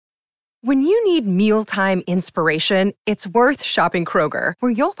When you need mealtime inspiration, it's worth shopping Kroger,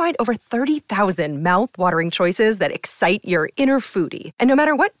 where you'll find over 30,000 mouth-watering choices that excite your inner foodie. And no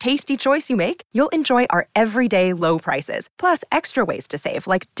matter what tasty choice you make, you'll enjoy our everyday low prices, plus extra ways to save,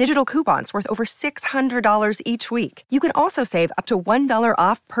 like digital coupons worth over $600 each week. You can also save up to $1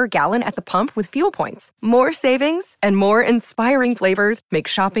 off per gallon at the pump with fuel points. More savings and more inspiring flavors make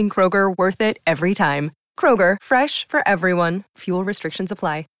shopping Kroger worth it every time. Kroger, fresh for everyone. Fuel restrictions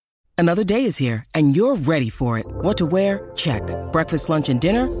apply. Another day is here, and you're ready for it. What to wear? Check. Breakfast, lunch, and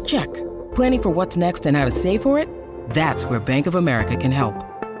dinner? Check. Planning for what's next and how to save for it? That's where Bank of America can help.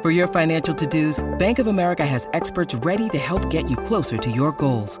 For your financial to-dos, Bank of America has experts ready to help get you closer to your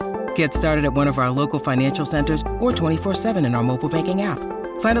goals. Get started at one of our local financial centers or 24/7 in our mobile banking app.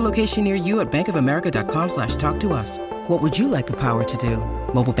 Find a location near you at bankofamerica.com/talktous. What would you like the power to do?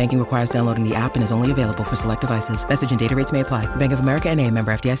 Mobile banking requires downloading the app and is only available for select devices. Message and data rates may apply. Bank of America N.A.,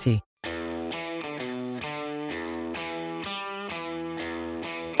 member FDIC.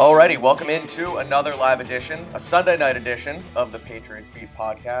 Alrighty, welcome into another live edition, a Sunday night edition of the Patriots Beat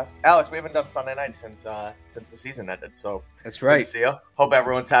podcast. Alex, we haven't done Sunday night since the season ended, so that's right. Good to see you. Hope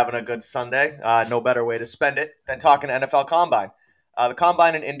everyone's having a good Sunday. No better way to spend it than talking NFL Combine. The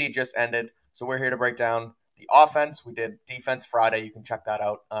Combine in Indy just ended, so we're here to break down the offense. We did defense Friday. You can check that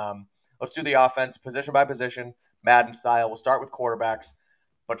out. Let's do the offense position by position, Madden style. We'll start with quarterbacks.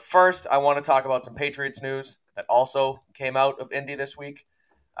 But first, I want to talk about some Patriots news that also came out of Indy this week.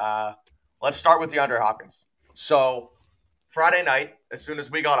 Let's start with DeAndre Hopkins. So Friday night, as soon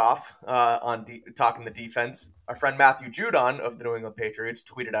as we got off talking the defense, our friend Matthew Judon of the New England Patriots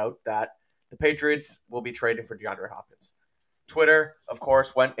tweeted out that the Patriots will be trading for DeAndre Hopkins. Twitter, of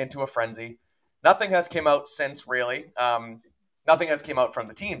course, went into a frenzy. Nothing has came out since, really. Nothing has came out from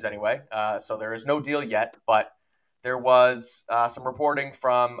the teams anyway, so there is no deal yet. But there was some reporting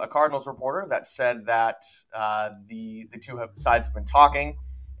from a Cardinals reporter that said that the two sides have been talking.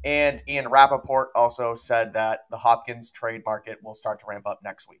 And Ian Rappaport also said that the Hopkins trade market will start to ramp up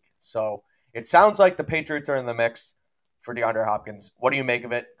next week. So it sounds like the Patriots are in the mix for DeAndre Hopkins. What do you make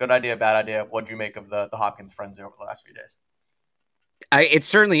of it? Good idea, bad idea? What do you make of the Hopkins frenzy over the last few days? It's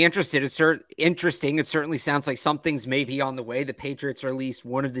certainly interesting. It certainly sounds like something's maybe on the way. The Patriots are at least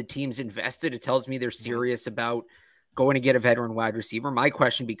one of the teams invested. It tells me they're serious about going to get a veteran wide receiver. My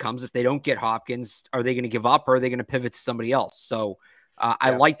question becomes, if they don't get Hopkins, are they going to give up or are they going to pivot to somebody else? So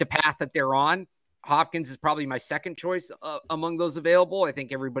I like the path that they're on. Hopkins is probably my second choice among those available. I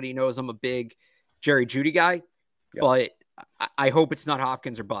think everybody knows I'm a big Jerry Jeudy guy, but I hope it's not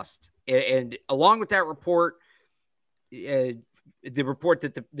Hopkins or bust. And along with that report, there's another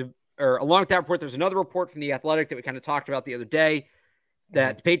report from The Athletic that we kind of talked about the other day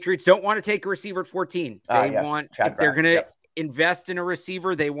that the Patriots don't want to take a receiver at 14. If they're going to invest in a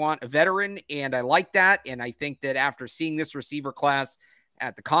receiver, they want a veteran, and I like that. And I think that after seeing this receiver class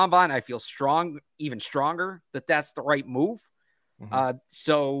at the Combine, I feel even stronger that that's the right move. I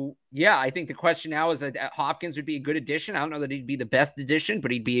think the question now is that Hopkins would be a good addition. I don't know that he'd be the best addition, but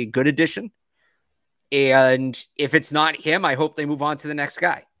he'd be a good addition. And if it's not him, I hope they move on to the next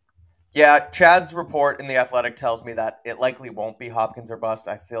guy. Yeah, Chad's report in The Athletic tells me that it likely won't be Hopkins or bust.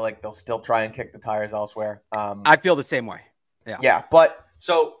 I feel like they'll still try and kick the tires elsewhere. I feel the same way. Yeah, but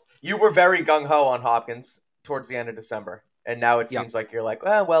so you were very gung-ho on Hopkins towards the end of December, and now it seems like you're like,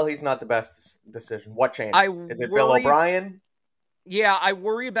 well, he's not the best decision. What changed? Is it Bill O'Brien? Yeah, I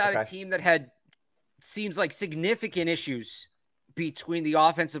worry about a team that had seems like significant issues between the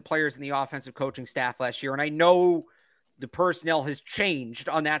offensive players and the offensive coaching staff last year. And I know the personnel has changed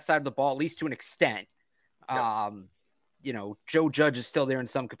on that side of the ball, at least to an extent. Joe Judge is still there in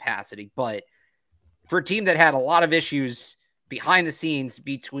some capacity, but for a team that had a lot of issues behind the scenes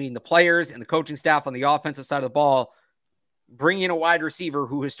between the players and the coaching staff on the offensive side of the ball, bringing in a wide receiver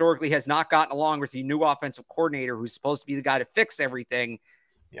who historically has not gotten along with the new offensive coordinator who's supposed to be the guy to fix everything.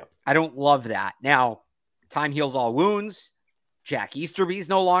 I don't love that. Now, time heals all wounds. Jack Easterby's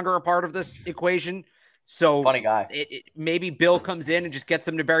no longer a part of this equation. So funny guy. Maybe Bill comes in and just gets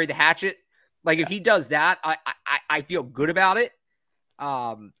them to bury the hatchet. Like if he does that, I feel good about it.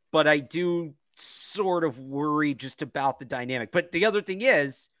 But I do sort of worry just about the dynamic. But the other thing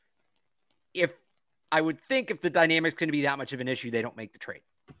is, if the dynamic's going to be that much of an issue, they don't make the trade.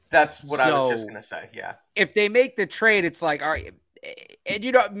 That's what I was just going to say. Yeah. If they make the trade, it's like, all right.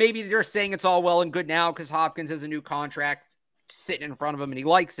 And maybe they're saying it's all well and good now because Hopkins has a new contract sitting in front of him and he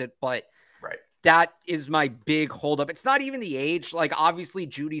likes it. But that is my big holdup. It's not even the age. Like obviously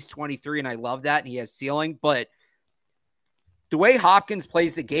Judy's 23 and I love that and he has ceiling, but the way Hopkins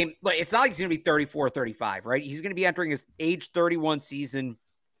plays the game, like it's not like he's going to be 34, 35, right? He's going to be entering his age 31 season.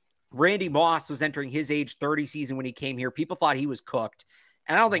 Randy Moss was entering his age 30 season when he came here. People thought he was cooked.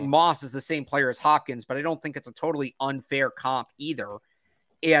 And I don't think Moss is the same player as Hopkins, but I don't think it's a totally unfair comp either.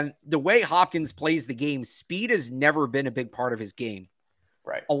 And the way Hopkins plays the game, speed has never been a big part of his game.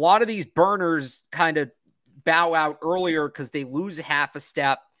 Right. A lot of these burners kind of bow out earlier because they lose half a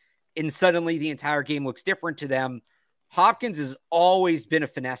step and suddenly the entire game looks different to them. Hopkins has always been a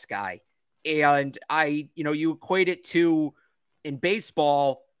finesse guy. And you equate it to in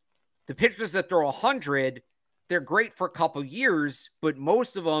baseball, the pitchers that throw 100, they're great for a couple years, but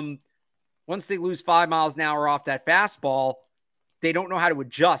most of them, once they lose 5 miles an hour off that fastball, they don't know how to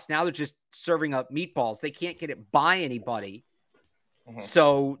adjust. Now they're just serving up meatballs. They can't get it by anybody.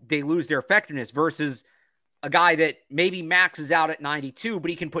 So they lose their effectiveness versus a guy that maybe maxes out at 92, but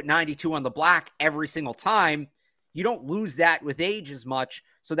he can put 92 on the black every single time. You don't lose that with age as much.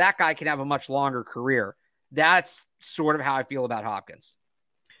 So that guy can have a much longer career. That's sort of how I feel about Hopkins.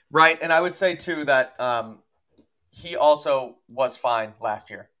 Right. And I would say too that he also was fine last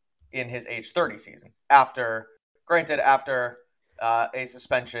year in his age 30 season after a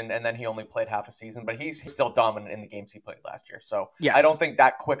suspension, and then he only played half a season, but he's still dominant in the games he played last year. So yes. I don't think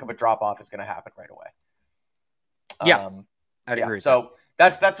that quick of a drop-off is going to happen right away. I'd agree. So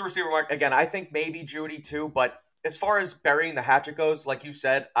that's the receiver mark. Again, I think maybe Judy too, but as far as burying the hatchet goes, like you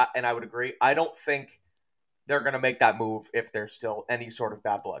said, and I would agree, I don't think they're going to make that move if there's still any sort of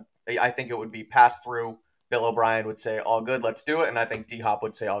bad blood. I think it would be passed through. Bill O'Brien would say, all good, let's do it. And I think D-Hop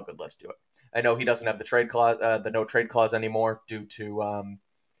would say, all good, let's do it. I know he doesn't have the trade clause, the no trade clause anymore due to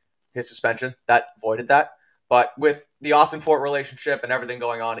his suspension. That voided that. But with the Austin Fort relationship and everything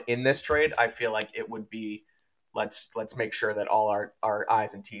going on in this trade, I feel like it would be let's make sure that all our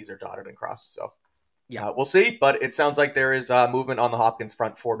I's and T's are dotted and crossed. So we'll see. But it sounds like there is movement on the Hopkins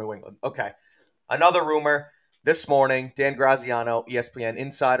front for New England. Okay, another rumor this morning: Dan Graziano, ESPN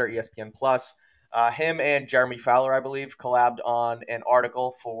Insider, ESPN Plus. Him and Jeremy Fowler, I believe, collabed on an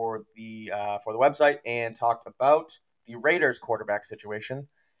article for the website and talked about the Raiders quarterback situation.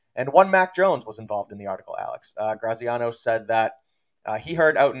 And one Mac Jones was involved in the article, Alex. Graziano said that he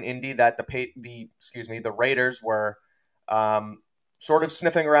heard out in Indy that the Raiders were sort of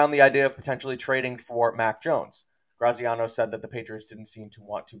sniffing around the idea of potentially trading for Mac Jones. Graziano said that the Patriots didn't seem to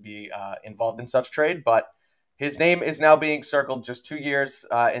want to be involved in such trade, but his name is now being circled just 2 years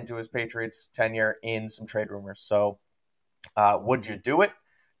into his Patriots tenure in some trade rumors. So would you do it?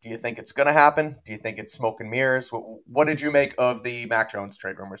 Do you think it's going to happen? Do you think it's smoke and mirrors? What did you make of the Mac Jones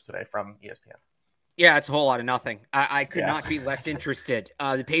trade rumors today from ESPN? Yeah, it's a whole lot of nothing. I could not be less interested.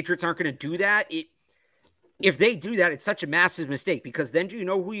 The Patriots aren't going to do that. If they do that, it's such a massive mistake because then do you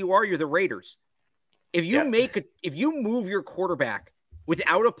know who you are? You're the Raiders. If you move your quarterback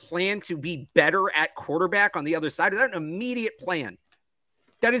without a plan to be better at quarterback on the other side, without an immediate plan,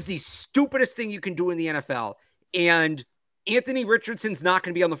 that is the stupidest thing you can do in the NFL. And Anthony Richardson's not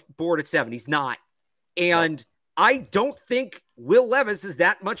going to be on the board at 7. He's not. And I don't think Will Levis is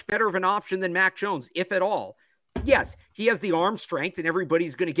that much better of an option than Mac Jones, if at all. Yes, he has the arm strength, and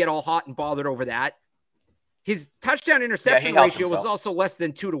everybody's going to get all hot and bothered over that. His touchdown interception ratio was also less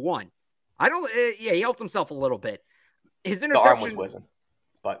than 2-1. He helped himself a little bit. His interception, the arm was whizzing,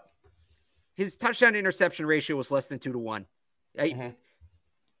 but his touchdown interception ratio was less than 2-1.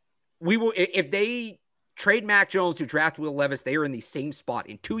 We will, if they trade Mac Jones to draft Will Levis, they are in the same spot.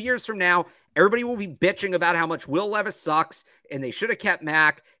 In 2 years from now, everybody will be bitching about how much Will Levis sucks and they should have kept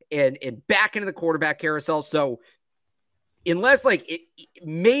Mac and back into the quarterback carousel. So unless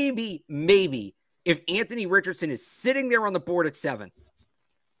maybe if Anthony Richardson is sitting there on the board at 7,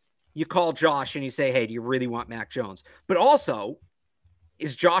 you call Josh and you say, hey, do you really want Mac Jones? But also,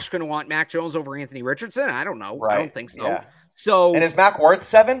 is Josh going to want Mac Jones over Anthony Richardson? I don't know. Right. I don't think so. Yeah. So, and is Mac worth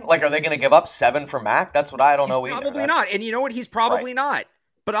 7? Are they going to give up 7 for Mac? That's what I don't know either. Probably not. And you know what? He's probably not.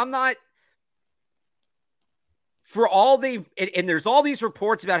 But I'm not. For all and there's all these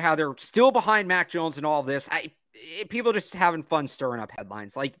reports about how they're still behind Mac Jones and all this. People just having fun stirring up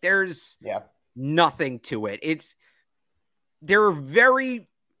headlines. There's nothing to it. There are very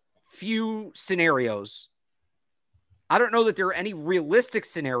few scenarios. I don't know that there are any realistic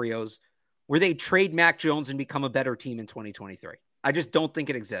scenarios where they trade Mac Jones and become a better team in 2023. I just don't think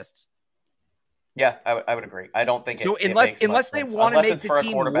it exists. Yeah, I would agree. I don't think so. Unless they want to make the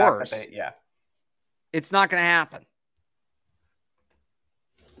team worse, it's not going to happen.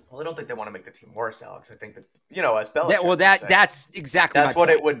 Well, I don't think they want to make the team worse, Alex. I think that as Belichick. That's exactly that's what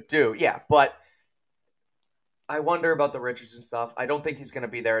it would do. Yeah, but I wonder about the Richardson stuff. I don't think he's going to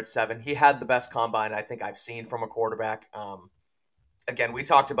be there at 7. He had the best combine I think I've seen from a quarterback. Again, we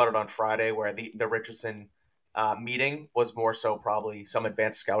talked about it on Friday where the Richardson meeting was more so probably some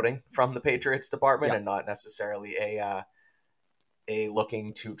advanced scouting from the Patriots department and not necessarily a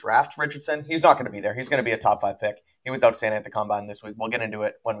looking to draft Richardson. He's not going to be there. He's going to be a top 5 pick. He was outstanding at the combine this week. We'll get into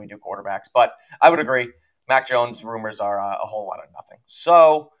it when we do quarterbacks. But I would agree. Mac Jones rumors are a whole lot of nothing.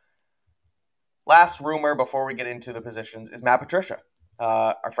 So last rumor before we get into the positions is Matt Patricia.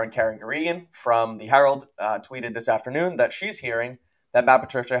 Our friend Karen Garrigan from the Herald tweeted this afternoon that she's hearing that Matt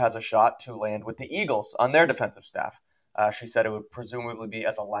Patricia has a shot to land with the Eagles on their defensive staff. She said it would presumably be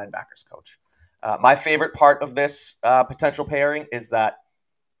as a linebackers coach. My favorite part of this potential pairing is that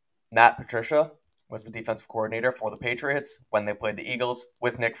Matt Patricia was the defensive coordinator for the Patriots when they played the Eagles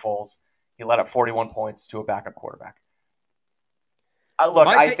with Nick Foles. He let up 41 points to a backup quarterback.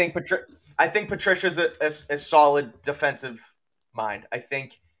 I think Patricia's a solid defensive mind. I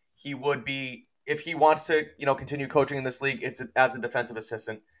think he would be, if he wants to, continue coaching in this league, it's as a defensive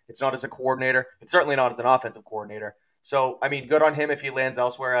assistant. It's not as a coordinator. It's certainly not as an offensive coordinator. So, I mean, good on him if he lands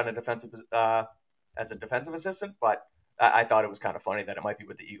elsewhere on a defensive as a defensive assistant. But I thought it was kind of funny that it might be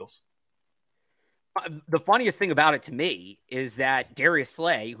with the Eagles. The funniest thing about it to me is that Darius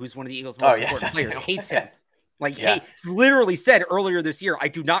Slay, who's one of the Eagles' most important players, hates him. He literally said earlier this year, "I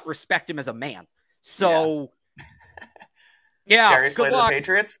do not respect him as a man." So, Darius Slay to the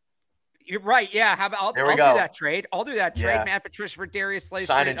Patriots. You're right. Yeah, I'll do that trade. I'll do that trade. Yeah. Matt Patricia for Darius Slay.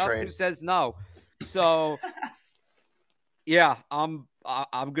 Sign and trade. Who says no? So, yeah, I'm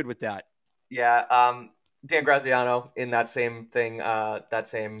good with that. Yeah. Dan Graziano in that same thing, that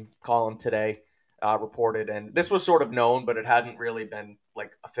same column today, reported, and this was sort of known, but it hadn't really been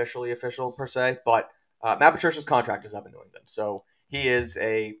officially official per se. But Matt Patricia's contract is up in New England, so he is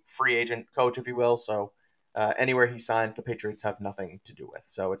a free agent coach, if you will. So anywhere he signs, the Patriots have nothing to do with.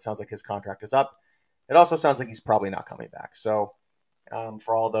 So it sounds like his contract is up. It also sounds like he's probably not coming back. So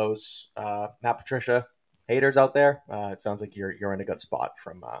for all those Matt Patricia haters out there, it sounds like you're in a good spot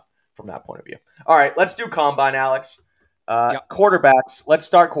from that point of view. All right, let's do combine, Alex. Quarterbacks. Let's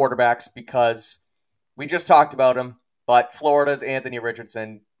start quarterbacks because we just talked about him, but Florida's Anthony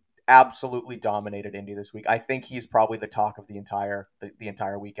Richardson absolutely dominated Indy this week. I think he's probably the talk of the entire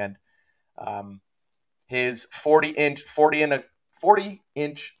weekend. His 40 and a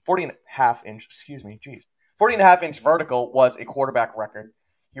half inch vertical was a quarterback record.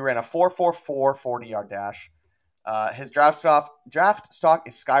 He ran a 4.44 40-yard dash. His draft stock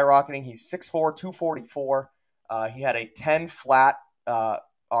is skyrocketing. He's 6'4", 244. He had a 10 flat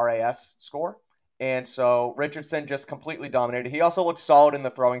RAS score. And so Richardson just completely dominated. He also looked solid in the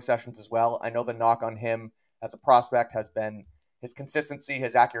throwing sessions as well. I know the knock on him as a prospect has been his consistency,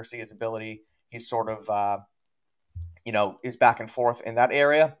 his accuracy, his ability. He's sort of, is back and forth in that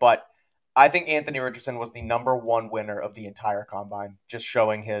area. But I think Anthony Richardson was the number one winner of the entire combine, just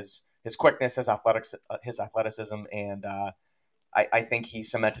showing his quickness, his athleticism, and I think he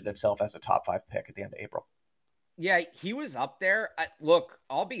cemented himself as a top 5 pick at the end of April. Yeah, he was up there. Look,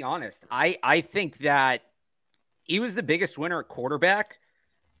 I'll be honest. I think that he was the biggest winner at quarterback.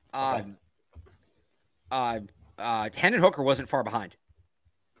 Hendon Hooker wasn't far behind.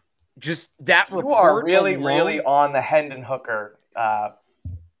 Just that report. You are really on the Hendon Hooker.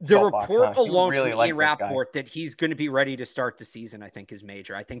 The report alone from Ian Rappaport that he's going to be ready to start the season, I think, is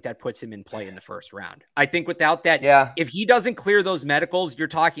major. I think that puts him in play in the first round. I think without that, if he doesn't clear those medicals, you're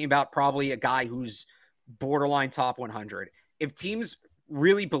talking about probably a guy who's borderline top 100. If teams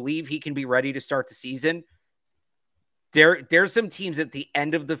really believe he can be ready to start the season, there's some teams at the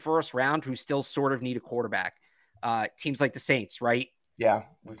end of the first round who still sort of need a quarterback. Teams like the Saints, right? Yeah,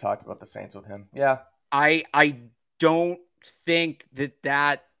 we've talked about the Saints with him. Yeah. I don't think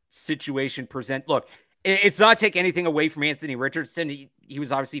that situation look, it's not take anything away from Anthony Richardson. He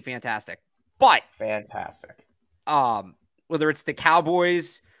was obviously fantastic, but whether it's the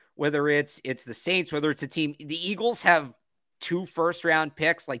Cowboys, whether it's the Saints, whether it's a team, the Eagles have 2 first-round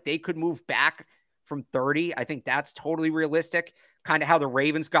picks. They could move back from 30. I think that's totally realistic. Kind of how the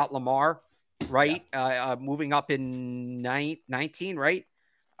Ravens got Lamar, right? Yeah. Moving up in 19, right?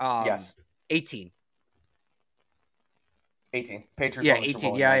 Yes. 18. Patriots. Yeah, won the 18. Super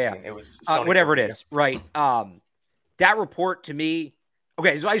Bowl in Yeah, 19. It was whatever it is, right? That report to me.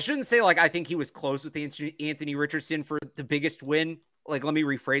 Okay, so I shouldn't say I think he was close with Anthony Richardson for the biggest win. Let me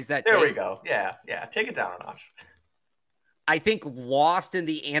rephrase that. There we go. Yeah. Take it down a notch. I think lost in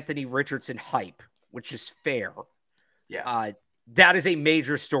the Anthony Richardson hype, which is fair. Yeah. That is a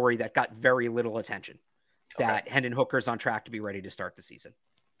major story that got very little attention. That Hendon Hooker's on track to be ready to start the season.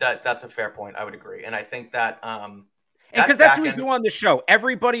 That's a fair point. I would agree. And I think that because that's what we do on the show.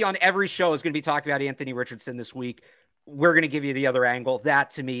 Everybody on every show is going to be talking about Anthony Richardson this week. We're going to give you the other angle.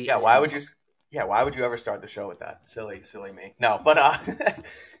 That to me, why would you Yeah, why would you ever start the show with that? Silly me. No, but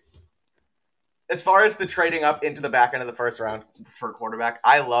as far as the trading up into the back end of the first round for a quarterback,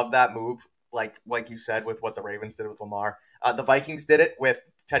 I love that move. Like you said, with what the Ravens did with Lamar, the Vikings did it with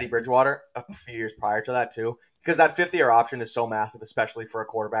Teddy Bridgewater a few years prior to that too, because that fifth-year option is so massive, especially for a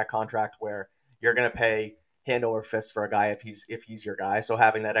quarterback contract where you're going to pay hand over fist for a guy if he's your guy. So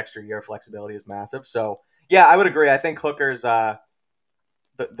having that extra year of flexibility is massive. So yeah, I would agree. I think Hooker's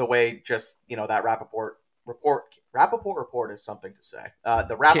the way just that Rappaport report is something to say.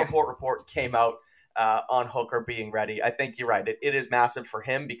 The Rappaport report came out on Hooker being ready. I think you're right. It is massive for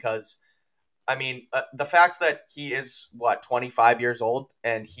him because, I mean, the fact that he is 25 years old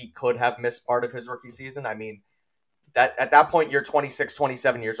and he could have missed part of his rookie season. I mean, that at that point you're 26,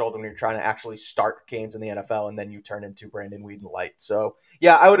 27 years old when you're trying to actually start games in the NFL, and then you turn into Brandon Weeden Light. So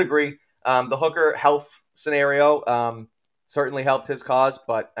yeah, I would agree. The Hooker health scenario certainly helped his cause,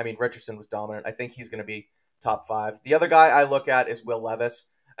 but I mean, Richardson was dominant. I think he's going to be top 5. The other guy I look at is Will Levis.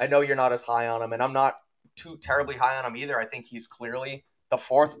 I know you're not as high on him, and I'm not too terribly high on him either. I think he's clearly the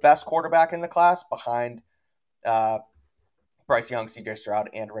 4th best quarterback in the class behind Bryce Young, CJ Stroud,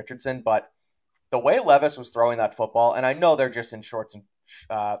 and Richardson. But the way Levis was throwing that football, and I know they're just in shirts and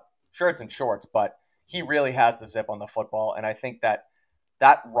shorts, but he really has the zip on the football, and I think that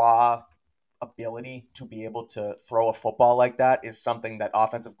raw ability to be able to throw a football like that is something that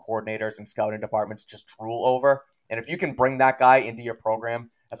offensive coordinators and scouting departments just drool over. And if you can bring that guy into your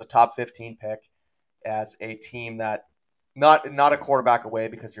program as a top 15 pick, as a team that not a quarterback away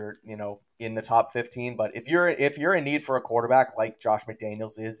because you're in the top 15, but if you're in need for a quarterback like Josh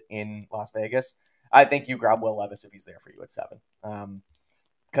McDaniels is in Las Vegas, I think you grab Will Levis if he's there for you at 7.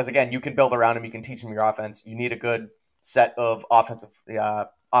 Because again, you can build around him, you can teach him your offense. You need a good set of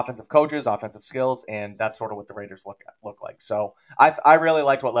offensive coaches, offensive skills, and that's sort of what the Raiders look like. So I really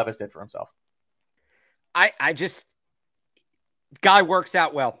liked what Levis did for himself. I just guy works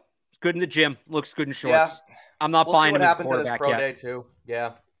out well. Good in the gym, looks good in shorts. Yeah. I'm not buying him as a quarterback yet. We'll see what happens at his pro day too.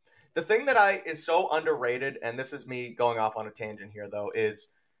 Yeah. The thing that is so underrated, and this is me going off on a tangent here though, is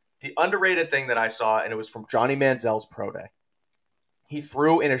the underrated thing that I saw, and it was from Johnny Manziel's pro day. He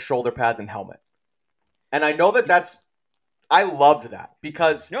threw in his shoulder pads and helmet. And I know I loved that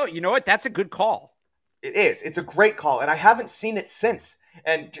because... No, you know what? That's a good call. It is. It's a great call, and I haven't seen it since.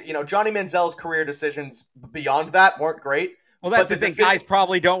 And, Johnny Manziel's career decisions beyond that weren't great. Well, that's the thing. Guys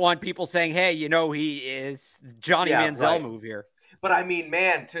probably don't want people saying, hey, he is Johnny Manziel move here. But I mean,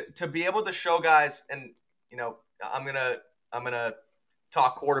 man, to be able to show guys, and, I'm going to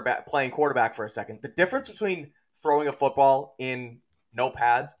talk playing quarterback for a second. The difference between throwing a football in no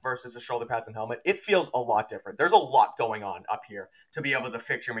pads versus a shoulder pads and helmet, it feels a lot different. There's a lot going on up here to be able to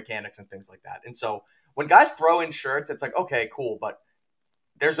fix your mechanics and things like that. And so when guys throw in shirts, it's like, okay, cool, but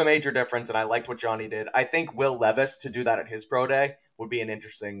there's a major difference, and I liked what Johnny did. I think Will Levis to do that at his pro day would be an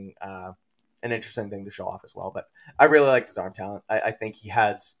interesting thing to show off as well. But I really liked his arm talent. I think he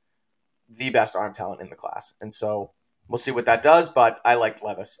has the best arm talent in the class, and so we'll see what that does. But I liked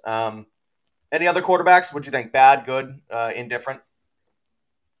Levis. Any other quarterbacks? What'd you think? Bad, good, indifferent?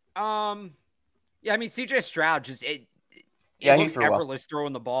 Yeah, I mean, CJ Stroud just he looks effortless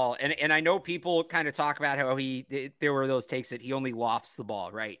throwing the ball, and I know people kind of talk about how there were those takes that he only lofts the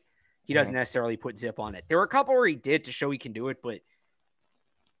ball, right? He doesn't necessarily put zip on it. There were a couple where he did to show he can do it, but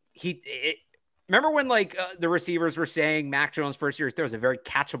remember when the receivers were saying Mac Jones first year throws a very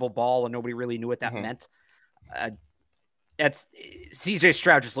catchable ball and nobody really knew what that meant. That's CJ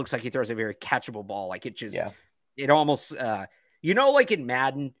Stroud just looks like he throws a very catchable ball. Like it almost like in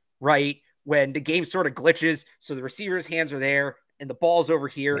Madden, right? When the game sort of glitches, so the receiver's hands are there and the ball's over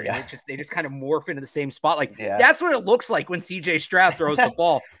here, and they just kind of morph into the same spot. That's what it looks like when CJ Stroud throws the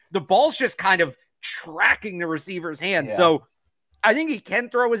ball. The ball's just kind of tracking the receiver's hands. Yeah. So I think he can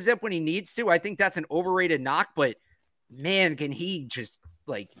throw a zip when he needs to. I think that's an overrated knock, but man, can he just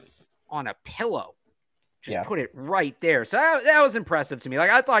on a pillow, put it right there. So that was impressive to me.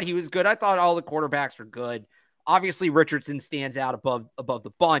 I thought he was good. I thought all the quarterbacks were good. Obviously Richardson stands out above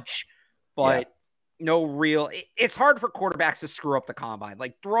the bunch. But no real – it's hard for quarterbacks to screw up the combine.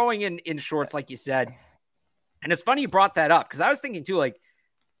 Throwing in shorts, like you said. And it's funny you brought that up because I was thinking, too,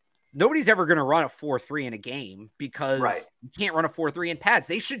 nobody's ever going to run a 4.3 in a game because you can't run a 4.3 in pads.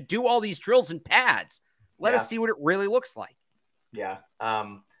 They should do all these drills in pads. Let us see what it really looks like. Yeah.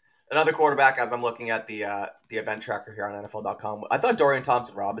 Another quarterback, as I'm looking at the event tracker here on NFL.com, I thought Dorian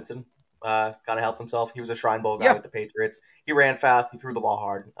Thompson-Robinson kind of helped himself. He was a Shrine Bowl guy with the Patriots. He ran fast. He threw the ball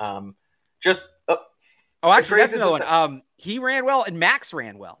hard. Actually, that's another one. He ran well, and Max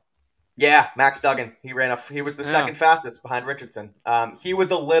ran well. Yeah, Max Duggan. He was the second fastest behind Richardson. He was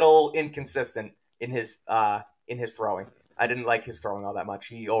a little inconsistent in his throwing. I didn't like his throwing all that much.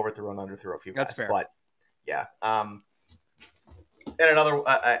 He overthrew and underthrew a few guys. That's fair. But yeah. And another,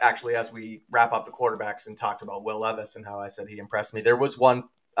 actually, as we wrap up the quarterbacks and talked about Will Levis and how I said he impressed me, there was one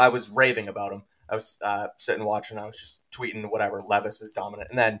I was raving about him. I was sitting watching. I was just tweeting whatever. Levis is dominant.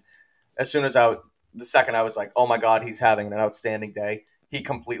 And then as soon as the second I was like, oh my God, he's having an outstanding day. He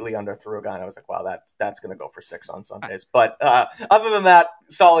completely underthrew a guy, and I was like, wow, that's going to go for 6 on Sundays. But other than that,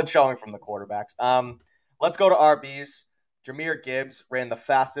 solid showing from the quarterbacks. Let's go to RBs. Jahmyr Gibbs ran the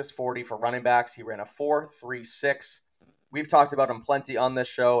fastest 40 for running backs. He ran a 4.36. We've talked about him plenty on this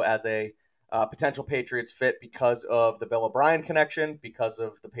show as a potential Patriots fit because of the Bill O'Brien connection, because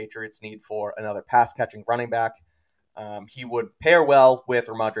of the Patriots' need for another pass-catching running back. He would pair well with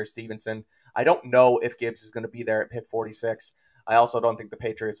Ramondre Stevenson. I don't know if Gibbs is going to be there at pick 46. I also don't think the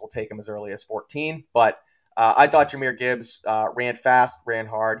Patriots will take him as early as 14, but I thought Jahmyr Gibbs ran fast, ran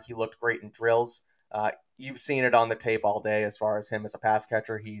hard. He looked great in drills. You've seen it on the tape all day as far as him as a pass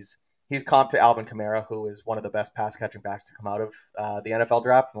catcher. He's comped to Alvin Kamara, who is one of the best pass catching backs to come out of the NFL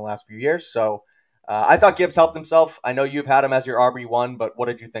draft in the last few years. So I thought Gibbs helped himself. I know you've had him as your RB1, but what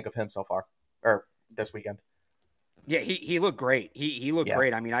did you think of him so far, or this weekend? Yeah, he looked great. He looked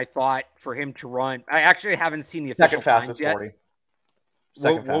great. I mean, I thought for him to run, I actually haven't seen the second fastest 40.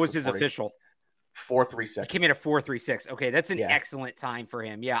 What was his 40. Official? 4.36. He came in at 4.36. Okay, that's an excellent time for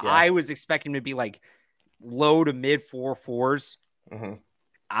him. Yeah, yeah, I was expecting him to be like low to mid 4.4s. Mm-hmm.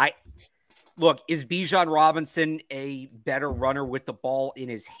 Is Bijan Robinson a better runner with the ball in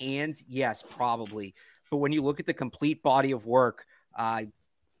his hands? Yes, probably. But when you look at the complete body of work,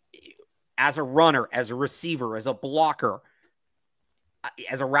 as a runner, as a receiver, as a blocker,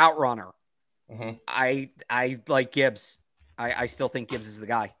 as a route runner, mm-hmm. I like Gibbs. I still think Gibbs is the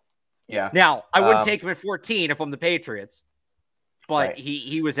guy. Yeah. Now, I wouldn't take him at 14 if I'm the Patriots, but right.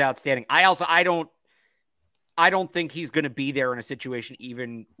 he was outstanding. I don't think he's going to be there in a situation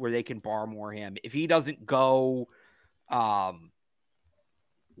even where they can bar more him. If he doesn't go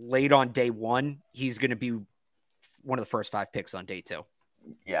late on day 1, he's going to be one of the first 5 picks on day 2.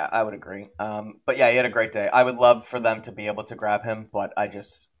 Yeah, I would agree. But yeah, he had a great day. I would love for them to be able to grab him, but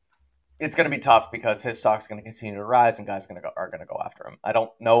it's going to be tough because his stock's going to continue to rise and guys are going to go after him. I don't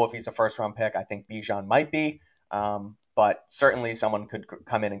know if he's a first-round pick. I think Bijan might be, but certainly someone could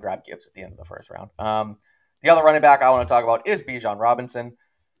come in and grab Gibbs at the end of the first round. The other running back I want to talk about is Bijan Robinson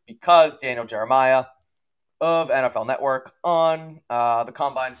because Daniel Jeremiah of NFL Network on the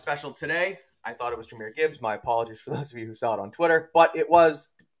Combine special today, I thought it was Jahmyr Gibbs. My apologies for those of you who saw it on Twitter, but it was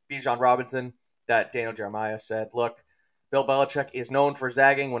Bijan Robinson that Daniel Jeremiah said, look, Bill Belichick is known for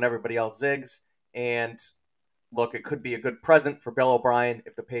zagging when everybody else zigs. And look, it could be a good present for Bill O'Brien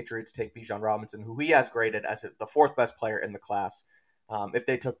if the Patriots take Bijan Robinson, who he has graded as the 4th best player in the class, if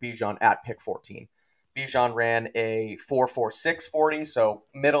they took Bijan at pick 14. Bijan ran a 4.46 40, so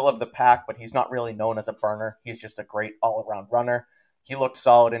middle of the pack, but he's not really known as a burner. He's just a great all-around runner. He looked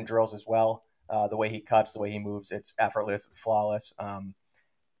solid in drills as well. The way he cuts, the way he moves, it's effortless, it's flawless.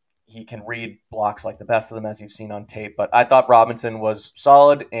 He can read blocks like the best of them, as you've seen on tape. But I thought Robinson was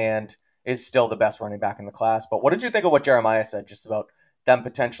solid and is still the best running back in the class. But what did you think of what Jeremiah said just about them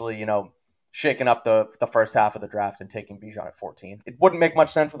potentially, shaking up the first half of the draft and taking Bijan at 14? It wouldn't make much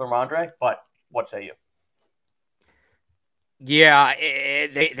sense with Ramondre, but what say you? Yeah,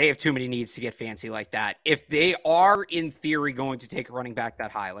 they have too many needs to get fancy like that. If they are, in theory, going to take a running back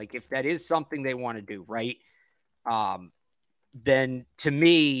that high, like if that is something they want to do, right, then to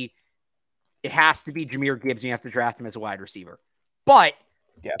me, it has to be Jahmyr Gibbs, and you have to draft him as a wide receiver. But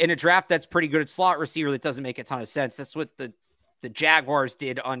in a draft that's pretty good at slot receiver, that doesn't make a ton of sense. That's what the Jaguars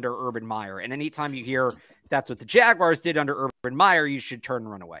did under Urban Meyer. And anytime you hear that's what the Jaguars did under Urban Meyer, you should turn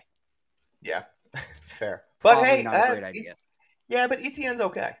and run away. Yeah, fair. But probably not a great idea. Yeah, but Etienne's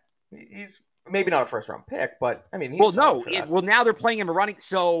okay. He's maybe not a first-round pick, but, I mean, he's now they're playing him a running.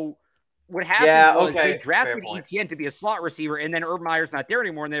 So what happened was they drafted Etienne to be a slot receiver, and then Urban Meyer's not there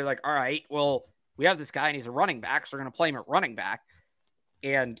anymore, and they're like, all right, well, we have this guy, and he's a running back, so we're going to play him at running back.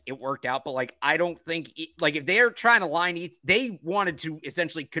 And it worked out, but, I don't think, if they're trying to they wanted to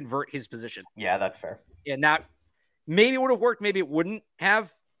essentially convert his position. Yeah, that's fair. And that maybe would have worked, maybe it wouldn't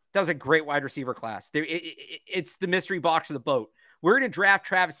have. That was a great wide receiver class. It's the mystery box of the boat. We're going to draft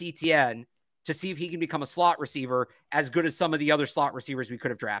Travis Etienne to see if he can become a slot receiver as good as some of the other slot receivers we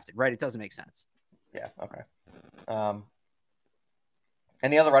could have drafted, right? It doesn't make sense. Yeah, okay.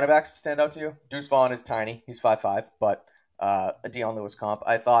 Any other running backs stand out to you? Deuce Vaughn is tiny. He's 5'5", but a Dion Lewis comp.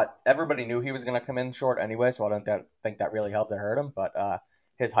 I thought everybody knew he was going to come in short anyway, so I don't think that really helped to hurt him, but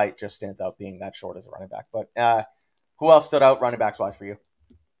his height just stands out being that short as a running back. But who else stood out running backs wise for you?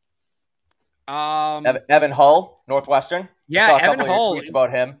 Evan Hull, Northwestern. Yeah, I saw a Evan couple Hull, of your tweets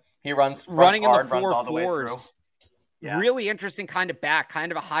about him. He runs running hard, in the runs all the way through. 4.4s. Yeah. Really interesting kind of back,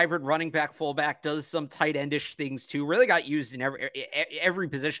 kind of a hybrid running back, fullback, does some tight endish things too. Really got used in every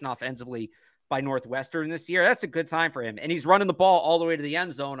position offensively by Northwestern this year. That's a good time for him. And he's running the ball all the way to the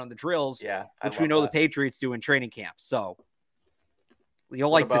end zone on the drills, which we know the Patriots do in training camp. So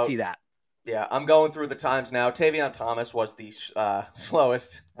you'll like to see that. Yeah, I'm going through the times now. Tavion Thomas was the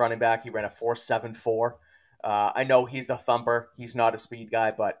slowest running back. He ran a 4.74. I know he's the thumper. He's not a speed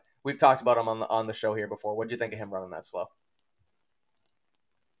guy, but we've talked about him on the show here before. What did you think of him running that slow? All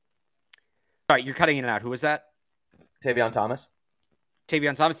right, you're cutting in and out. Who was that? Tavion Thomas.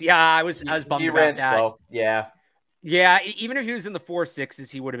 Tavion Thomas. Yeah, I was bummed about that. He ran slow. Yeah. Yeah, even if he was in the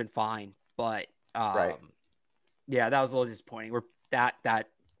 4.6s, he would have been fine. But right. Yeah, that was a little disappointing. That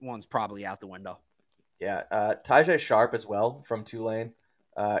one's probably out the window. Yeah, Tajay Sharp as well from Tulane.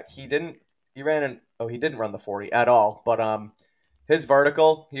 He didn't run the 40 at all, but his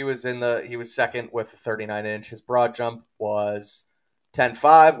vertical, he was second with a 39-inch. His broad jump was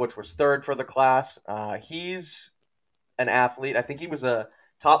 10.5, which was third for the class. He's an athlete. I think he was a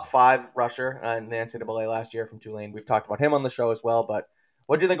top 5 rusher in the NCAA last year from Tulane. We've talked about him on the show as well, but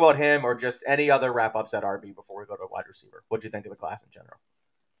what do you think about him or just any other wrap-ups at RB before we go to wide receiver? What do you think of the class in general?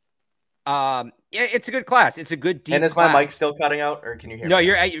 Yeah, it's a good class. It's a good deep. And is my mic still cutting out, or can you hear me?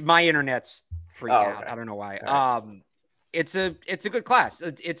 No, my internet's freaking out. I don't know why. Right. It's a good class.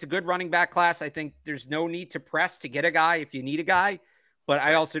 It's a good running back class. I think there's no need to press to get a guy if you need a guy, but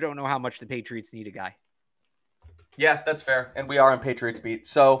I also don't know how much the Patriots need a guy. Yeah, that's fair. And we are on Patriots beat.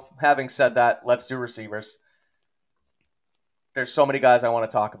 So having said that, let's do receivers. There's so many guys I want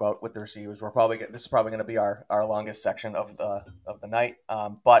to talk about with the receivers. This is probably going to be our longest section of the night.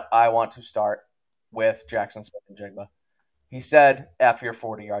 But I want to start with Jaxon Smith-Njigba. He said, "F your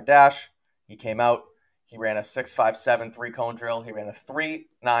 40-yard dash." He came out. He ran a 6.57 3-cone drill. He ran a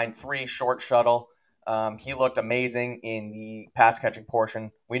 3.93 short shuttle. He looked amazing in the pass catching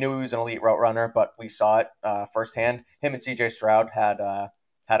portion. We knew he was an elite route runner, but we saw it firsthand. Him and CJ Stroud had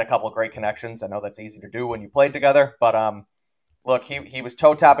a couple of great connections. I know that's easy to do when you played together, but look, he was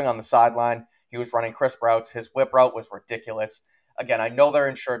toe tapping on the sideline. He was running crisp routes. His whip route was ridiculous. Again, I know they're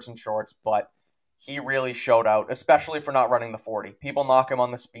in shirts and shorts, but he really showed out, especially for not running the 40. People knock him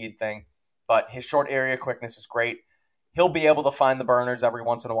on the speed thing, but his short area quickness is great. He'll be able to find the burners every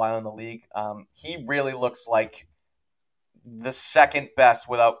once in a while in the league. He really looks like the second best,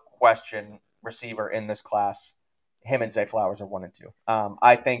 without question, receiver in this class. Him and Zay Flowers are 1 and 2.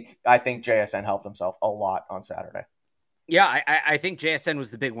 I think JSN helped himself a lot on Saturday. Yeah, I think JSN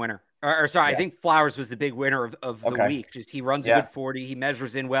was the big winner. I think Flowers was the big winner of the week. Just he runs a good 40. He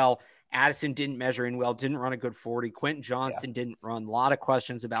measures in well. Addison didn't measure in well, didn't run a good 40. Quentin Johnston didn't run. A lot of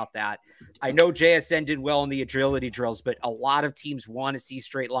questions about that. I know JSN did well in the agility drills, but a lot of teams want to see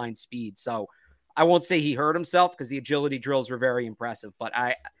straight line speed. So I won't say he hurt himself because the agility drills were very impressive, but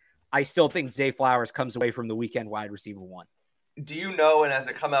I still think Zay Flowers comes away from the weekend wide receiver 1. Do you know, and has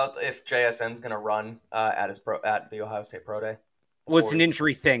it come out, if JSN's going to run at the Ohio State Pro Day? Well, it's an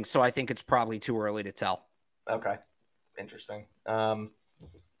injury thing, so I think it's probably too early to tell. Okay. Interesting.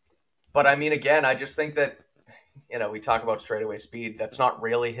 But I mean, again, I just think that, we talk about straightaway speed. That's not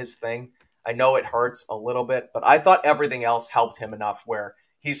really his thing. I know it hurts a little bit, but I thought everything else helped him enough where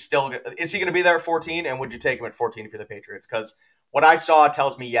is he going to be there at 14? And would you take him at 14 if you're the Patriots? Because what I saw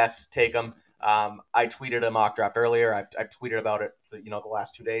tells me, yes, take him. I tweeted a mock draft earlier. I've tweeted about it, the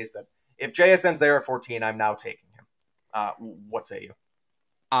last 2 days, that if JSN's there at 14, I'm now taking him. What say you?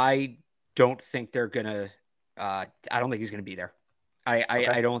 I don't think they're going to I don't think he's going to be there.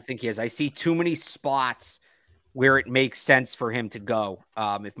 I don't think he is. I see too many spots where it makes sense for him to go.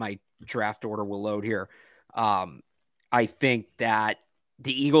 If my draft order will load here. I think that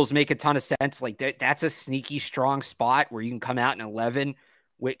the Eagles make a ton of sense. Like that's a sneaky, strong spot where you can come out in 11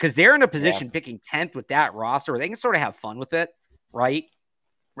 because they're in a position picking 10th with that roster where they can sort of have fun with it. Right.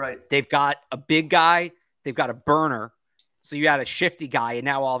 They've got a big guy. They've got a burner. So you had a shifty guy, and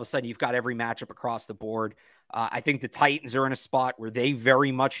now all of a sudden you've got every matchup across the board. I think the Titans are in a spot where they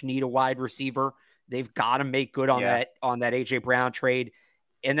very much need a wide receiver. They've got to make good on that AJ Brown trade.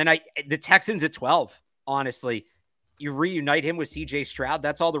 And then the Texans at 12, honestly, you reunite him with CJ Stroud.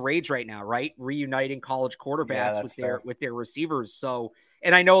 That's all the rage right now, right? Reuniting college quarterbacks with their receivers. So,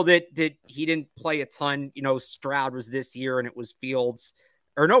 and I know that he didn't play a ton. Stroud was this year, and it was Fields.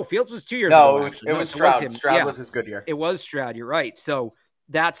 Or no, Fields was 2 years ago. No, it was Stroud. Stroud was his good year. It was Stroud. You're right. So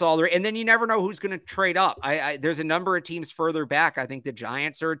That's all there. And then you never know who's going to trade up. There's a number of teams further back. I think the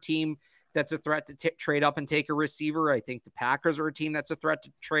Giants are a team that's a threat to trade up and take a receiver. I think the Packers are a team that's a threat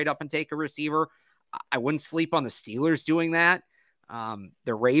to trade up and take a receiver. I wouldn't sleep on the Steelers doing that.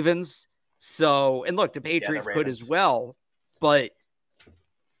 The Ravens. So, and look, the Patriots could as well. But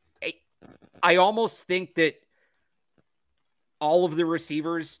I almost think that all of the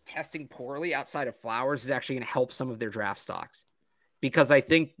receivers testing poorly outside of Flowers is actually going to help some of their draft stocks. Because I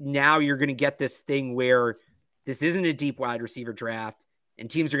think now you're going to get this thing where this isn't a deep wide receiver draft and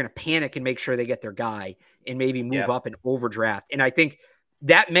teams are going to panic and make sure they get their guy and maybe move up and overdraft. And I think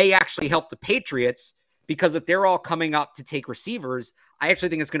that may actually help the Patriots because if they're all coming up to take receivers, I actually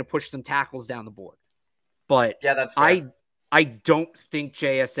think it's going to push some tackles down the board. But yeah, that's fair. I don't think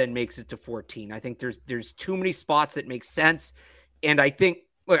JSN makes it to 14. I think there's too many spots that make sense. And I think,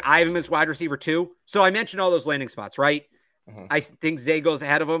 look, I have him as wide receiver too. So I mentioned all those landing spots, right? Mm-hmm. I think Zay goes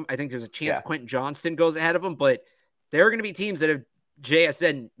ahead of him. I think there's a chance Quentin Johnston goes ahead of him, but there are going to be teams that have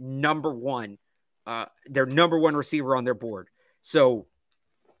JSN number one, their number one receiver on their board. So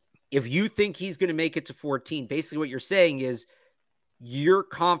if you think he's going to make it to 14, basically what you're saying is you're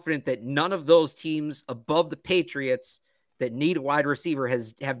confident that none of those teams above the Patriots that need a wide receiver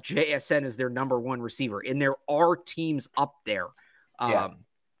have JSN as their number one receiver. And there are teams up there.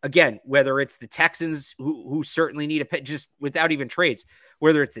 Again, whether it's the Texans who certainly need just without even trades,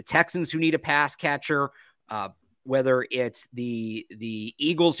 whether it's the Texans who need a pass catcher, whether it's the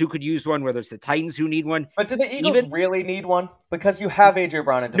Eagles who could use one, whether it's the Titans who need one. But do the Eagles really need one? Because you have A.J.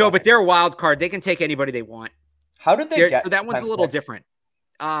 Brown and Devontae. No, but they're a wild card. They can take anybody they want. How did they get? So that one's a little different.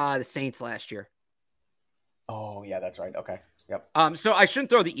 The Saints last year. Oh, yeah, that's right. Okay. Yep. So I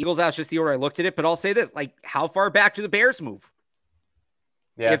shouldn't throw the Eagles out. It's just the order I looked at it, but I'll say this, like, how far back do the Bears move?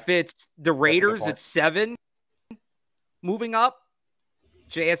 Yeah. If it's the Raiders at 7 moving up,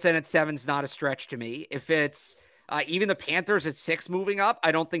 JSN at 7 is not a stretch to me. If it's even the Panthers at 6 moving up,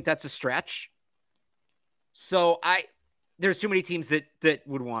 I don't think that's a stretch. So there's too many teams that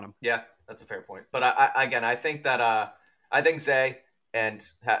would want him. Yeah, that's a fair point. But I think that I think Zay and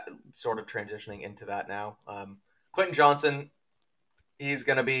sort of transitioning into that now. Quentin Johnston, he's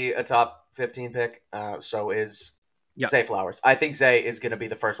going to be a top 15 pick. So is Zay Flowers. I think Zay is going to be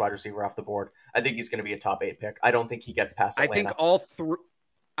the first wide receiver off the board. I think he's going to be a top 8 pick. I don't think he gets past Atlanta.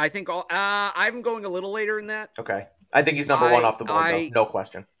 I'm going a little later than that. Okay. I think he's number 1 off the board, though. No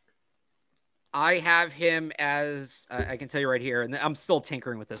question. I have him as, I can tell you right here, and I'm still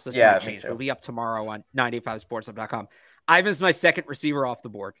tinkering with this. This will change. It'll be up tomorrow on 985sportshub.com. I have him as my second receiver off the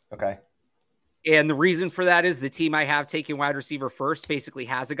board. Okay. And the reason for that is the team I have taking wide receiver first basically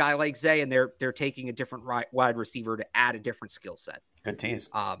has a guy like Zay, and they're taking a different wide receiver to add a different skill set. Good tease.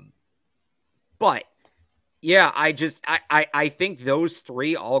 But yeah, I think those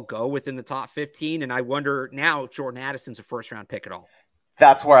 3 all go within the top 15, and I wonder now if Jordan Addison's a first round pick at all.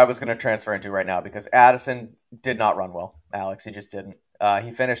 That's where I was going to transfer into right now because Addison did not run well, Alex. He just didn't.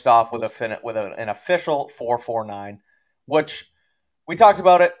 He finished off with an official 4.49, which we talked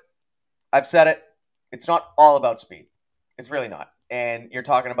about it. I've said it. It's not all about speed. It's really not. And you're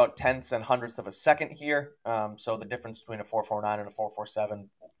talking about tenths and hundredths of a second here. So the difference between a 4.49 and a 4.47,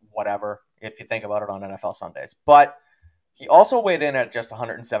 whatever, if you think about it on NFL Sundays. But he also weighed in at just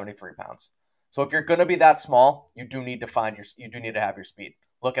 173 pounds. So if you're going to be that small, you do need to have your speed.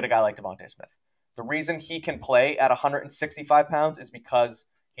 Look at a guy like Devontae Smith. The reason he can play at 165 pounds is because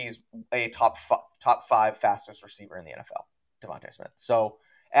he's a top 5 fastest receiver in the NFL, Devontae Smith. So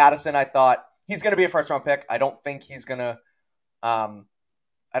Addison, I thought he's going to be a first-round pick. I don't think he's going to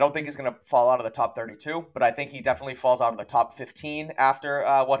fall out of the top 32, but I think he definitely falls out of the top 15 after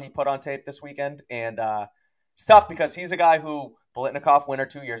what he put on tape this weekend. And it's tough because he's a guy who Biletnikoff winner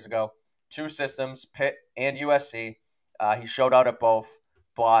 2 years ago, 2 systems, Pitt and USC. He showed out at both,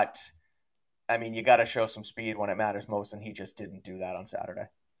 but I mean, you got to show some speed when it matters most, and he just didn't do that on Saturday.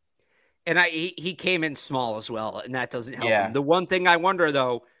 And he came in small as well, and that doesn't help him. The one thing I wonder,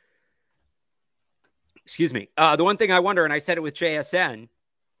 though, the one thing I wonder, and I said it with JSN,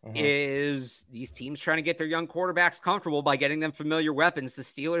 is these teams trying to get their young quarterbacks comfortable by getting them familiar weapons. The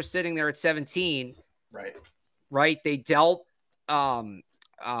Steelers sitting there at 17. Right? They dealt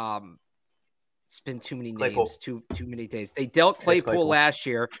it's been too many names, too many days. They dealt Claypool last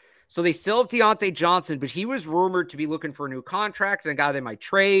year. So they still have Deontay Johnson, but he was rumored to be looking for a new contract and a guy they might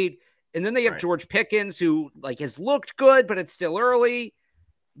trade. And then they have George Pickens, who has looked good, but it's still early.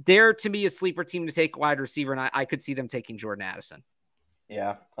 They're, to me, a sleeper team to take wide receiver, and I could see them taking Jordan Addison.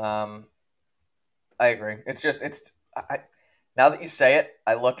 Yeah, I agree. It's just now that you say it,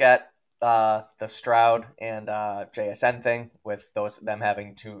 I look at the Stroud and JSN thing with them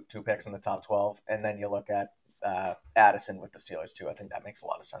having two picks in the top 12, and then you look at Addison with the Steelers too. I think that makes a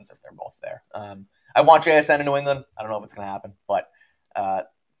lot of sense if they're both there. I want JSN in New England. I don't know if it's going to happen, but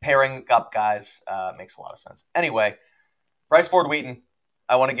pairing up guys makes a lot of sense. Anyway, Bryce Ford Wheaton,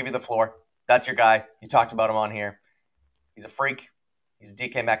 I want to give you the floor. That's your guy. You talked about him on here. He's a freak. He's a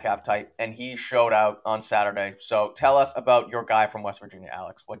DK Metcalf type, and he showed out on Saturday. So tell us about your guy from West Virginia,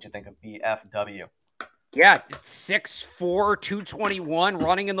 Alex. What'd you think of BFW? Yeah, 6'4", 221,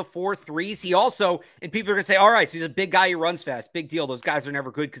 running in the 4.3s. He also, and people are going to say, all right, so he's a big guy who runs fast. Big deal. Those guys are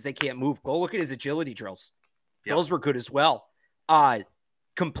never good because they can't move. Go look at his agility drills. Yep. Those were good as well.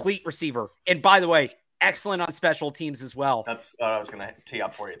 Complete receiver. And by the way, excellent on special teams as well. That's what I was going to tee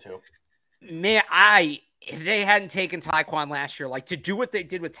up for you too. Man, if they hadn't taken Tyquan last year, like to do what they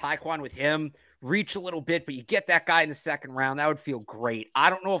did with Tyquan with him, reach a little bit, but you get that guy in the second round, that would feel great. I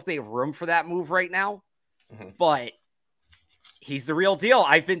don't know if they have room for that move right now, but he's the real deal.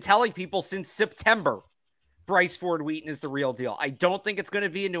 I've been telling people since September, Bryce Ford Wheaton is the real deal. I don't think it's going to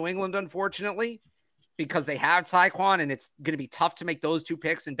be in New England, unfortunately, because they have Tyquan, and it's going to be tough to make those two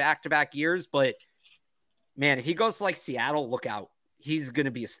picks in back-to-back years. But, man, if he goes to like Seattle, look out. He's going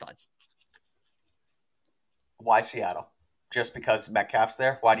to be a stud. Why Seattle? Just because Metcalf's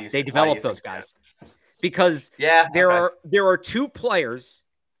there? Why do you? They develop those guys because there are two players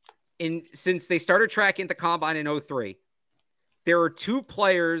since they started tracking the combine in 2003. There are two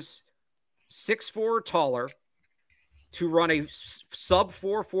players 6'4" or taller to run a sub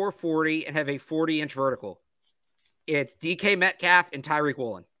 4.40 and have a 40-inch vertical. It's DK Metcalf and Tyreek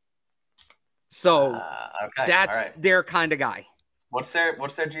Woolen. So that's their kind of guy. What's their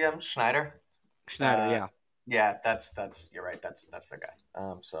GM? Schneider, yeah. Yeah, that's you're right. That's their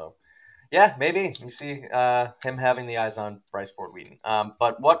guy. So yeah, maybe you see him having the eyes on Bryce Ford Wheaton.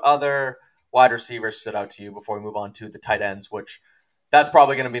 But what other wide receivers stood out to you before we move on to the tight ends, which that's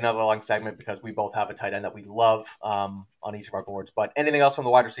probably going to be another long segment because we both have a tight end that we love on each of our boards. But anything else from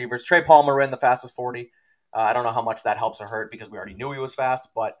the wide receivers? Trey Palmer ran the fastest 40. I don't know how much that helps or hurt because we already knew he was fast.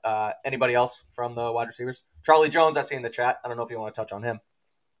 But anybody else from the wide receivers? Charlie Jones, I see in the chat. I don't know if you want to touch on him.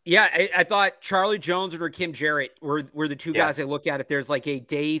 Yeah, I thought Charlie Jones and Rakim Jarrett were the two guys I look at. If there's like a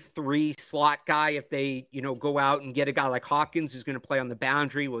day 3 slot guy, if they, go out and get a guy like Hopkins who's going to play on the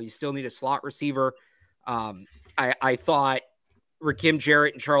boundary, well, you still need a slot receiver. I thought Rakim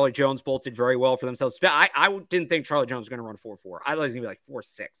Jarrett and Charlie Jones both did very well for themselves. I didn't think Charlie Jones was going to run 4.4. I thought he was going to be like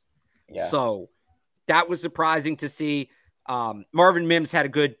 4.6. Yeah. So that was surprising to see. Marvin Mims had a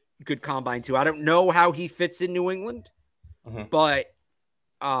good combine too. I don't know how he fits in New England, but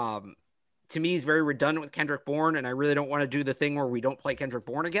to me, he's very redundant with Kendrick Bourne, and I really don't want to do the thing where we don't play Kendrick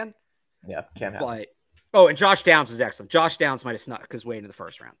Bourne again. Yeah, can't happen. But and Josh Downs was excellent. Josh Downs might have snuck his way into the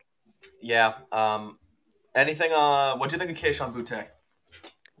first round. Yeah. Anything? What do you think of Kayshon Boutte?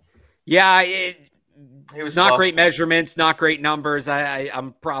 Yeah, he was not slow. Great measurements, not great numbers.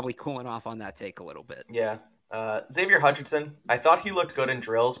 I'm probably cooling off on that take a little bit. Yeah. Xavier Hutchinson, I thought he looked good in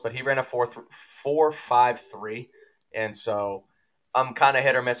drills, but he ran a 4.53, and so I'm kind of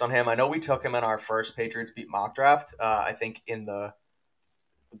hit or miss on him. I know we took him in our first Patriots Beat mock draft. I think in the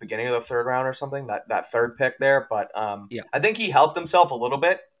beginning of the third round or something, that third pick there. But I think he helped himself a little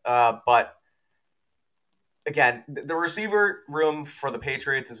bit. But again, the receiver room for the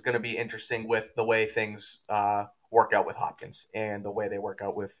Patriots is going to be interesting with the way things work out with Hopkins and the way they work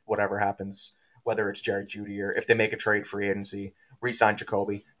out with whatever happens, whether it's Jared Jeudy or if they make a trade free agency, re-sign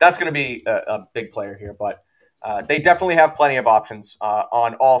Jacoby. That's going to be a big player here, but they definitely have plenty of options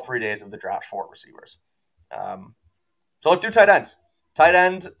on all 3 days of the draft for receivers. So let's do tight ends. Tight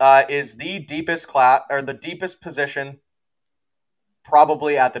end is the deepest class or the deepest position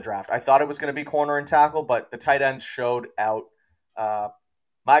probably at the draft. I thought it was going to be corner and tackle, but the tight end showed out.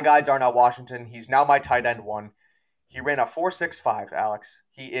 My guy, Darnell Washington, he's now my tight end 1. He ran a 4.65, Alex.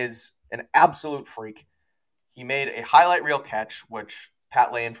 He is an absolute freak. He made a highlight reel catch, which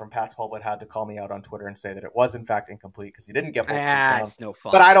Pat Lane from Pat's Pulpit had to call me out on Twitter and say that it was in fact incomplete because he didn't get both feet down. It's no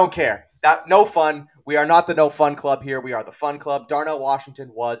fun. But I don't care. No fun. We are not the no fun club here. We are the fun club. Darnell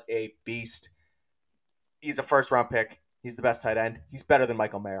Washington was a beast. He's a first round pick. He's the best tight end. He's better than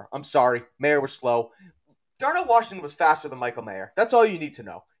Michael Mayer. I'm sorry. Mayer was slow. Darnell Washington was faster than Michael Mayer. That's all you need to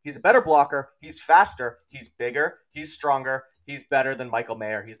know. He's a better blocker. He's faster. He's bigger. He's stronger. He's better than Michael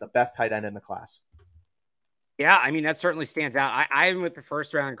Mayer. He's the best tight end in the class. Yeah, I mean, that certainly stands out. I am with the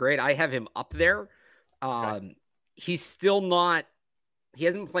first round grade. I have him up there. Okay. He's still not – he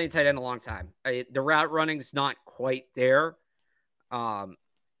hasn't been playing tight end in a long time. The route running's not quite there. But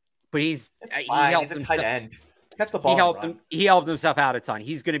it's fine. He's a tight end. Catch the ball. He helped himself out a ton.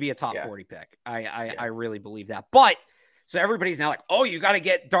 He's going to be a top 40 pick. I really believe that. But so everybody's now like, oh, you got to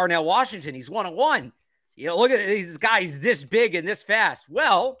get Darnell Washington. He's 101. Look at these guys this big and this fast.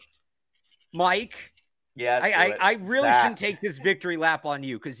 Well, Mike, I really shouldn't take this victory lap on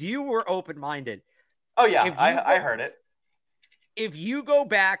you because you were open-minded. Oh, yeah. I heard it. If you go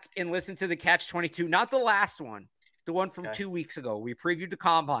back and listen to the Catch 22, not the last one, the one from 2 weeks ago, we previewed the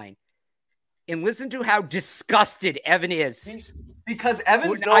Combine, and listen to how disgusted Evan is. Because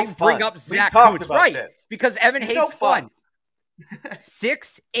Evan's no fun. I bring up Zach Kuntz, right? This. Because Evan hates no fun.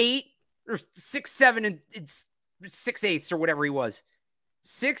 6'8" or 6'7" and it's 6/8 or whatever he was.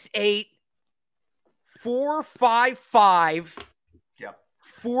 6'8", 4.55,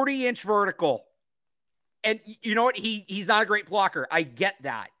 40-inch vertical. And you know what? He's not a great blocker. I get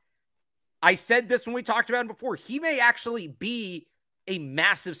that. I said this when we talked about him before. He may actually be a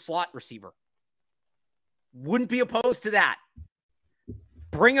massive slot receiver. Wouldn't be opposed to that.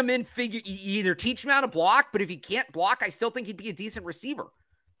 Bring him in, either teach him how to block, but if he can't block, I still think he'd be a decent receiver.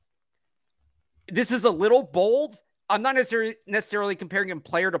 This is a little bold. I'm not necessarily comparing him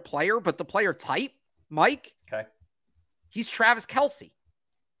player to player, but the player type, Mike. Okay. He's Travis Kelce.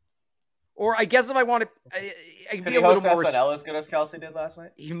 Or I guess if I want to, I can Could be he a little host more SNL as good as Kelce did last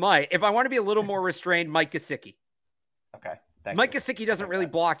night? He might. If I want to be a little more restrained, Mike Gesicki. Okay. Mike Gesicki doesn't really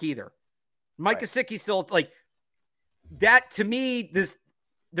block either. Mike Gesicki still like that to me.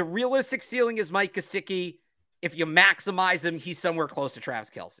 The realistic ceiling is Mike Gesicki. If you maximize him, he's somewhere close to Travis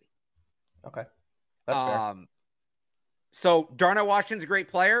Kelce. Okay, that's fair. So Darnell Washington's a great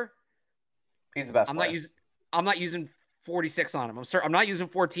player. He's the best. I'm not using 46 on him. I'm not using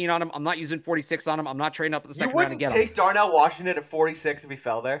 14 on him. I'm not using 46 on him. I'm not trading up the second round to get him. You wouldn't take Darnell Washington at 46 if he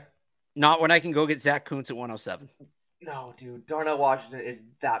fell there? Not when I can go get Zach Kuntz at 107. No, dude. Darnell Washington is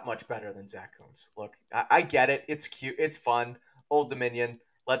that much better than Zach Kuntz. Look, I get it. It's cute. It's fun. Old Dominion.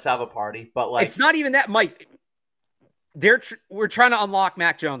 Let's have a party. But like, it's not even that, Mike. We're trying to unlock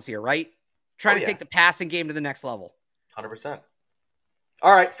Mac Jones here, right? Trying to take the passing game to the next level. 100%.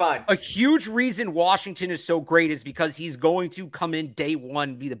 All right, fine. A huge reason Washington is so great is because he's going to come in day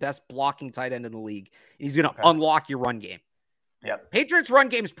one, be the best blocking tight end in the league. And he's going to unlock your run game. Yep. Patriots run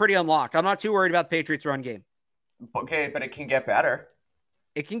game is pretty unlocked. I'm not too worried about the Patriots run game. Okay, but it can get better.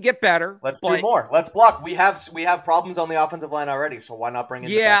 It can get better. Let's do more. Let's block. We have problems on the offensive line already, so why not bring in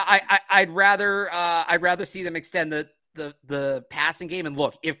the best? I'd rather see them extend the passing game. And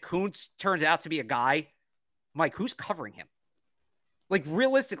look, if Kuntz turns out to be a guy, Mike, who's covering him? Like,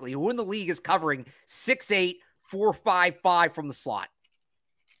 realistically, who in the league is covering 6'8", 4.55 from the slot?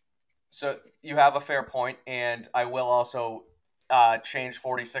 So you have a fair point, and I will also change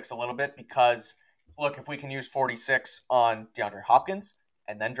 46 a little bit because, look, if we can use 46 on DeAndre Hopkins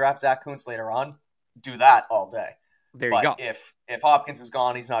and then draft Zach Kuntz later on, do that all day. There you go. If Hopkins is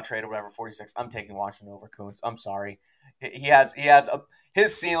gone, he's not traded, whatever, 46, I'm taking Washington over Kuntz. I'm sorry.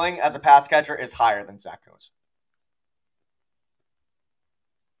 His ceiling as a pass catcher is higher than Zach Kuntz.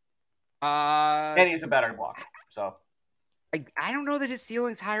 And he's a better blocker. So I don't know that his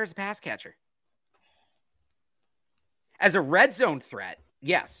ceiling's higher as a pass catcher. As a red zone threat,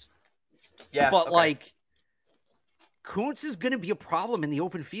 yes. Yeah. But like Kuntz is going to be a problem in the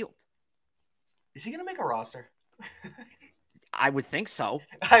open field. Is he going to make a roster? I would think so.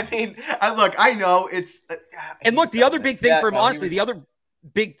 I mean, I know it's and look, the other big thing for him, honestly, the other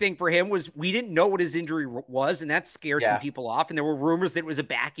big thing for him was we didn't know what his injury was, and that scared some people off. And there were rumors that it was a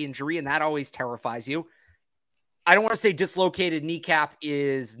back injury, and that always terrifies you. I don't want to say dislocated kneecap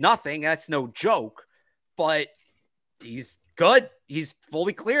is nothing. That's no joke, but he's good. He's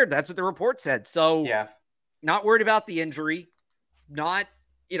fully cleared. That's what the report said. So not worried about the injury. Not,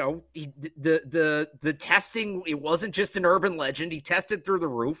 the testing, it wasn't just an urban legend. He tested through the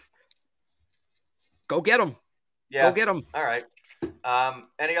roof. Go get him. Yeah. Go get him. All right.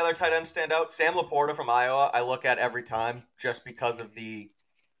 Any other tight ends stand out? Sam Laporta from Iowa, I look at every time just because of the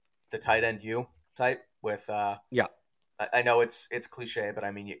tight end U type with I know it's cliche, but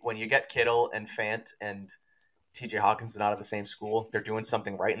I mean when you get Kittle and Fant and TJ Hawkinson out of the same school, they're doing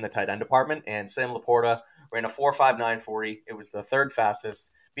something right in the tight end department. And Sam Laporta ran a 4.59 40. It was the third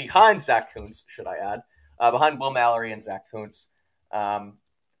fastest behind Zach Kuntz, should I add, behind Will Mallory and Zach Kuntz. I'm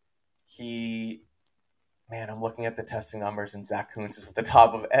looking at the testing numbers, and Zach Kuntz is at the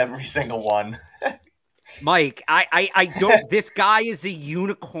top of every single one. Mike, I don't. This guy is a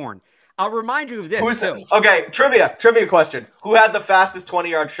unicorn. I'll remind you of this. Okay, trivia question. Who had the fastest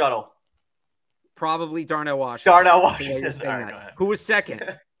 20-yard shuttle? Probably Darnell Washington. All right, Who was second?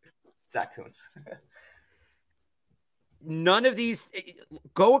 Zach Kuntz. none of these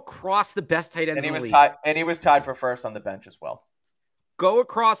go across the best tight ends And he in the was league. tied. And he was tied for first on the bench as well. Go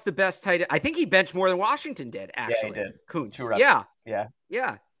across the best tight end. I think he benched more than Washington did. Actually, Yeah, he did. Kuntz. 2 reps.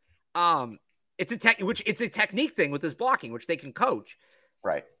 Yeah. It's a technique thing with his blocking, which they can coach.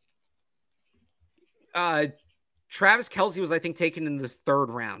 Right. Travis Kelce was, I think, taken in the 3rd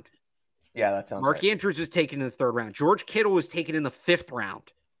round. Yeah, that sounds Mark right. Andrews was taken in the 3rd round. George Kittle was taken in the 5th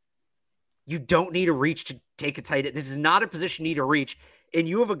round. You don't need a reach to take a tight end. This is not a position you need to reach. And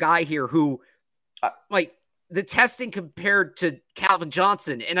you have a guy here who, like, the testing compared to Calvin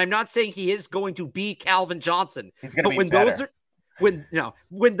Johnson, and I'm not saying he is going to be Calvin Johnson. He's going to be when better.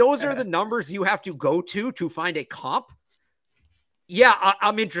 When those are the numbers you have to go to find a comp, yeah,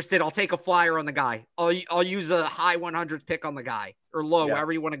 I'm interested. I'll take a flyer on the guy. I'll use a high 100 pick on the guy, or low,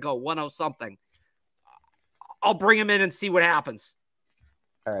 however you want to go, 10 something. I'll bring him in and see what happens.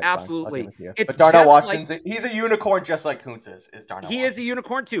 All right, absolutely. But Darnell Washington's he's a unicorn just like Kuntz is Darnell He Washington. is a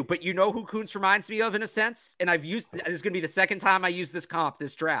unicorn too, but you know who Kuntz reminds me of in a sense? And this is going to be the second time I use this comp,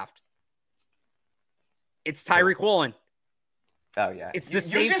 this draft. It's Tyreek Woolen. Oh, yeah. It's the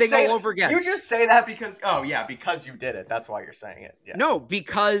same thing all over again. You just say that because you did it. That's why you're saying it. Yeah. No,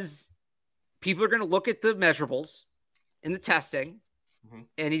 because people are going to look at the measurables and the testing,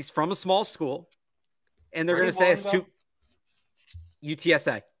 and he's from a small school, and they're going to say it's too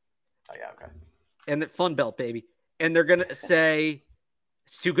UTSA. Oh, yeah, okay. And the Fun Belt, baby. And they're going to say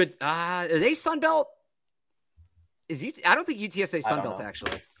it's too good. Are they Sun Belt? I don't think UTSA Sun Belt,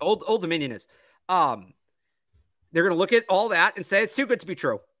 actually. Old Dominion is. They're going to look at all that and say it's too good to be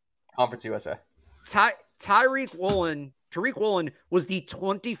true. Conference USA. Tyreek Woolen was the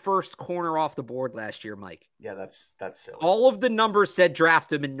 21st corner off the board last year, Mike. Yeah, that's silly. All of the numbers said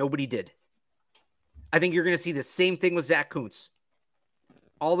draft him, and nobody did. I think you're going to see the same thing with Zach Kuntz.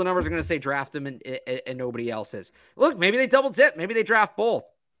 All the numbers are going to say draft him, and nobody else is. Look, maybe they double dip. Maybe they draft both.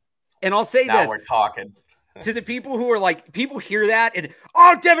 And I'll say now this. We're talking. To the people who are like, people hear that, and,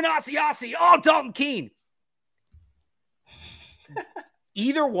 Devin Asiasi, Dalton Keene.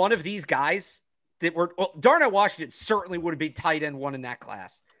 Either one of these guys Darnell Washington certainly would have been tight end 1 in that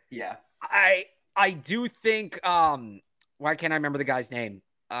class. Yeah. I do think, why can't I remember the guy's name?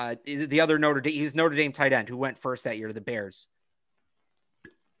 The other he's Notre Dame tight end who went first that year to the Bears.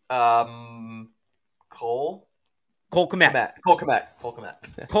 Cole Kmet. Cole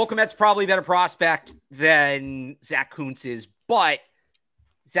Kmet's probably a better prospect than Zach Kuntz is, but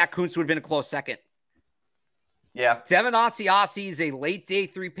Zach Kuntz would have been a close second. Yeah. Devin Asiasi is a late day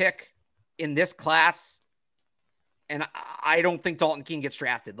 3 pick in this class. And I don't think Dalton Keene gets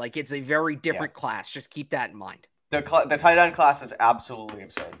drafted. Like, it's a very different class. Just keep that in mind. The tight end class is absolutely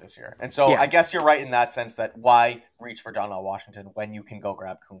absurd this year. And so I guess you're right in that sense that why reach for Darnell Washington when you can go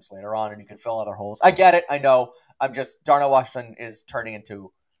grab Kuntz later on and you can fill other holes. I get it. I know. Darnell Washington is turning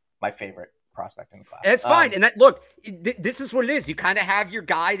into my favorite prospect in the class. It's fine. And this is what it is. You kind of have your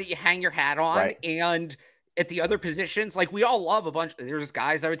guy that you hang your hat on. Right. And at the other positions, like, we all love a bunch. There's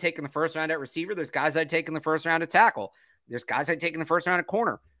guys I would take in the first round at receiver. There's guys I'd take in the first round at tackle. There's guys I'd take in the first round at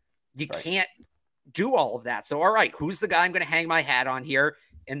corner. You can't do all of that. So, all right, who's the guy I'm going to hang my hat on here?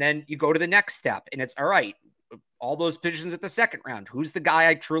 And then you go to the next step, and it's all right, all those positions at the second round. Who's the guy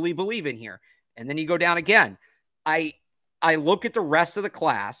I truly believe in here? And then you go down again. I look at the rest of the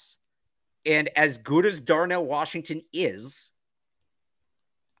class, and as good as Darnell Washington is,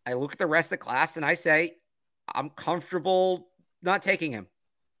 I look at the rest of the class and I say, I'm comfortable not taking him.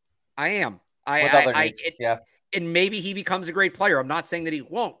 I am. And maybe he becomes a great player. I'm not saying that he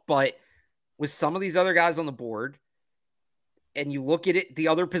won't, but with some of these other guys on the board, and you look at it, the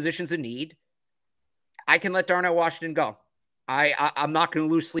other positions of need, I can let Darnell Washington go. I'm not going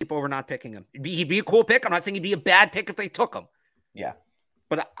to lose sleep over not picking him. He'd be a cool pick. I'm not saying he'd be a bad pick if they took him. Yeah.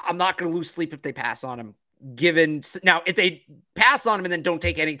 But I'm not going to lose sleep if they pass on him. Now, if they pass on him and then don't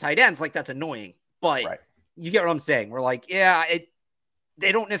take any tight ends, like, that's annoying. But you get what I'm saying. We're like, they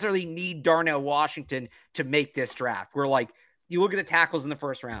don't necessarily need Darnell Washington to make this draft. We're like, you look at the tackles in the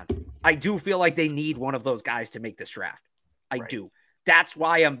first round. I do feel like they need one of those guys to make this draft. I do. That's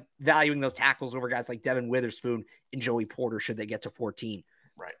why I'm valuing those tackles over guys like Devin Witherspoon and Joey Porter should they get to 14.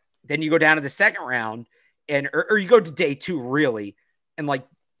 Right. Then you go down to the second round or you go to day 2 really. And like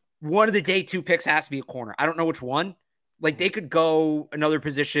one of the day 2 picks has to be a corner. I don't know which one. Like they could go another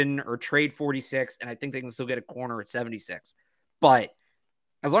position or trade 46 and I think they can still get a corner at 76. But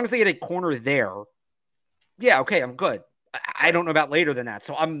as long as they get a corner there, okay, I'm good. I don't know about later than that.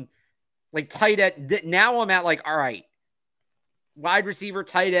 So I'm like tight end. Now I'm at like, all right, wide receiver,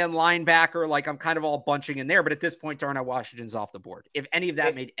 tight end, linebacker. Like I'm kind of all bunching in there. But at this point, Darnell Washington's off the board. If any of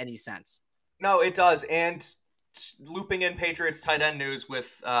that made any sense. No, it does. And looping in Patriots tight end news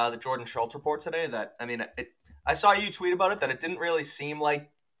with the Jordan Schultz report today. I saw you tweet about it that it didn't really seem like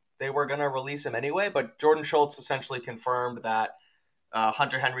they were going to release him anyway, but Jordan Schultz essentially confirmed that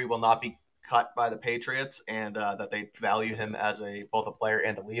Hunter Henry will not be cut by the Patriots and that they value him as both a player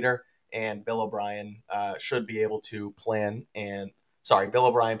and a leader. And Bill O'Brien should be able to Bill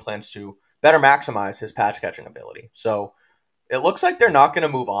O'Brien plans to better maximize his patch catching ability. So it looks like they're not going to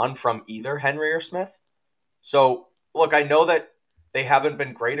move on from either Henry or Smith. So, look, I know that they haven't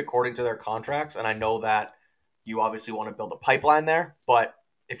been great according to their contracts, and I know that you obviously want to build a pipeline there, but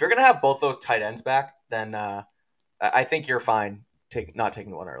if you're going to have both those tight ends back, then I think you're fine not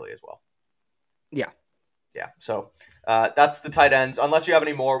taking one early as well. Yeah. Yeah, so that's the tight ends. Unless you have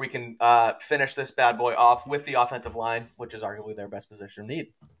any more, we can finish this bad boy off with the offensive line, which is arguably their best position to need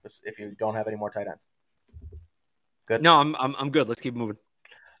if you don't have any more tight ends. Good? No, I'm good. Let's keep moving.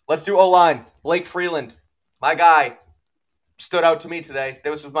 Let's do O-line. Blake Freeland, my guy, stood out to me today.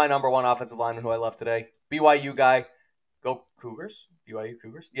 This was my number one offensive lineman who I love today. BYU guy. Go Cougars. BYU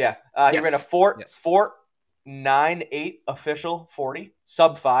Cougars. Yeah. He ran a 4.98 official 40,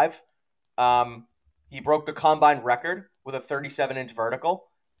 sub 5. He broke the combine record with a 37-inch vertical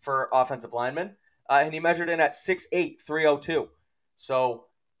for offensive linemen. And he measured in at 6'8", 302. So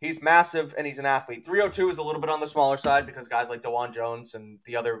he's massive and he's an athlete. 302 is a little bit on the smaller side because guys like DeJuan Jones and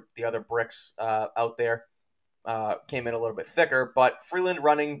the other bricks out there came in a little bit thicker. But Freeland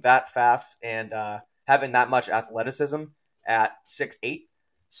running that fast and having that much athleticism at 6'8"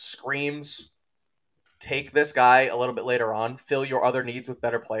 screams, take this guy a little bit later on, fill your other needs with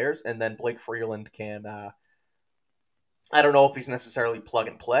better players, and then Blake Freeland can, I don't know if he's necessarily plug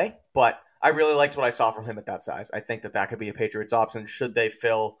and play, but I really liked what I saw from him at that size. I think that could be a Patriots option should they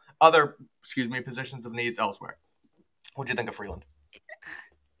fill other, positions of needs elsewhere. What do you think of Freeland?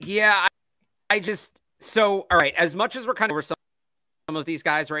 Yeah, all right, as much as we're kind of over some of these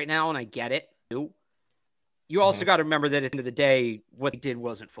guys right now, and I get it, you also got to remember that at the end of the day, what he did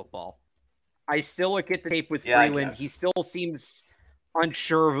wasn't football. I still look at the tape with Freeland. He still seems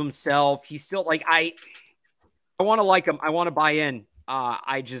unsure of himself. He's still I want to like him. I want to buy in.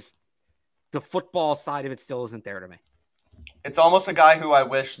 The football side of it still isn't there to me. It's almost a guy who I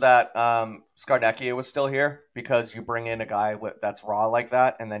wish that Scarnecchia was still here, because you bring in a guy that's raw like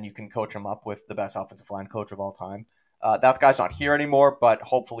that, and then you can coach him up with the best offensive line coach of all time. That guy's not here anymore, but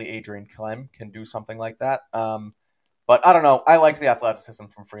hopefully Adrian Clem can do something like that. But I don't know. I liked the athleticism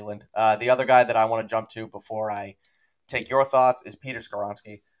from Freeland. The other guy that I want to jump to before I take your thoughts is Peter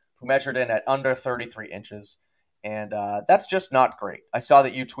Skoronski, who measured in at under 33 inches. And that's just not great. I saw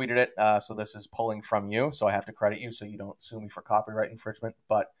that you tweeted it, so this is pulling from you, so I have to credit you so you don't sue me for copyright infringement.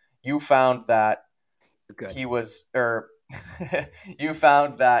 But you found that he was, you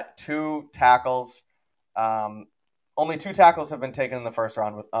found that only two tackles have been taken in the first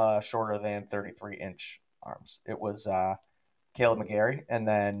round with shorter than 33-inch arms. It was Caleb McGarry, and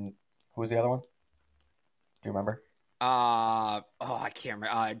then who was the other one? Do you remember? I can't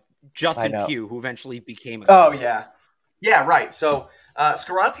remember. Justin Pugh, who eventually became yeah, right. So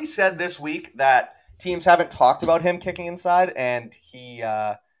Skoronski said this week that teams haven't talked about him kicking inside, and he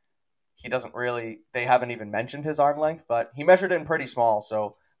doesn't really. They haven't even mentioned his arm length, but he measured in pretty small.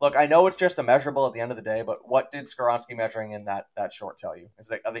 So look, I know it's just a measurable at the end of the day, but what did Skoronski measuring in that short tell you? Is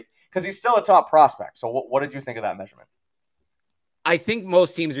that because he's still a top prospect? So what did you think of that measurement? I think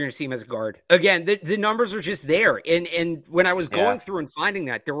most teams are going to see him as a guard. Again, the numbers are just there. And when I was going through and finding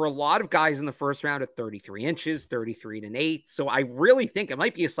that, there were a lot of guys in the first round at 33 inches, 33 and 1/8. So I really think it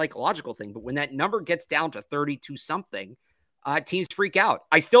might be a psychological thing. But when that number gets down to 32 something, teams freak out.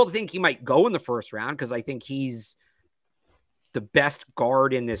 I still think he might go in the first round because I think he's the best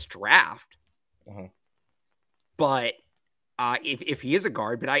guard in this draft. Mm-hmm. But if he is a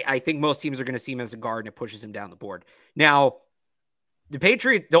guard, but I think most teams are going to see him as a guard, and it pushes him down the board. Now,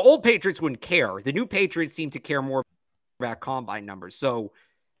 the old Patriots wouldn't care. The new Patriots seem to care more about combine numbers. So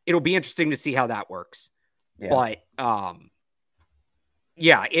it'll be interesting to see how that works. Yeah. But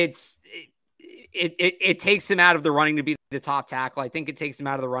it takes him out of the running to be the top tackle. I think it takes him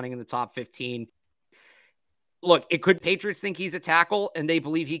out of the running in the top 15. Look, Patriots think he's a tackle and they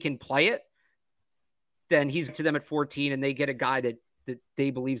believe he can play it. Then he's to them at 14 and they get a guy that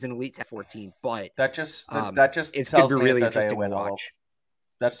they believe is an elite at 14. But that just tells me it's Isaiah Wynn all over.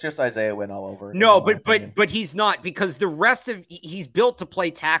 That's just Isaiah Wynn all over. No, but he's not, because the rest of he's built to play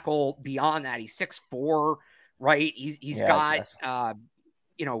tackle beyond that. He's 6'4", right? He's got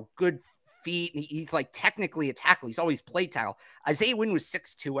good feet. And he's like technically a tackle. He's always played tackle. Isaiah Wynn was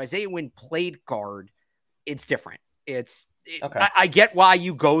 6'2". Isaiah Wynn played guard. It's different. Okay. I get why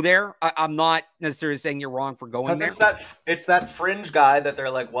you go there. I'm not necessarily saying you're wrong for going there. Because it's that fringe guy that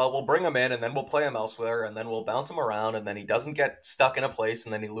they're like, well, we'll bring him in and then we'll play him elsewhere and then we'll bounce him around and then he doesn't get stuck in a place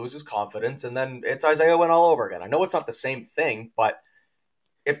and then he loses confidence and then it's Isaiah Wynn all over again. I know it's not the same thing, but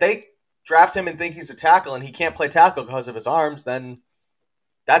if they draft him and think he's a tackle and he can't play tackle because of his arms, then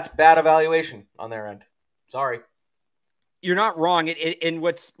that's bad evaluation on their end. Sorry. You're not wrong. And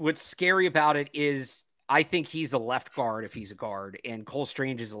what's scary about it is I think he's a left guard if he's a guard, and Cole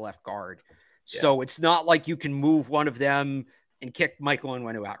Strange is a left guard. Yeah. So it's not like you can move one of them and kick Michael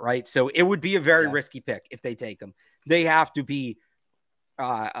Onwenu out, right? So it would be a very risky pick if they take him. They have to be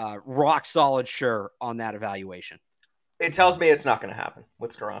rock solid sure on that evaluation. It tells me it's not going to happen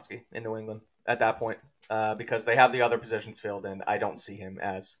with Skoronski in New England at that point because they have the other positions filled, and I don't see him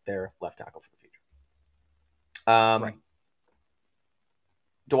as their left tackle for the future. Right.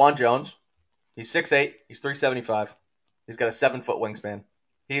 DeJuan Jones. He's 6'8". He's 375. He's got a 7-foot wingspan.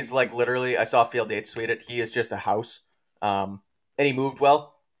 He's like literally, I saw Field Yates tweet it. He is just a house. And he moved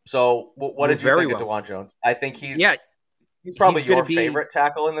well. So what did you think of DeJuan Jones? I think he's probably your favorite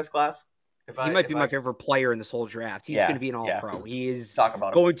tackle in this class. He might be my favorite player in this whole draft. He's going to be an all-pro. He is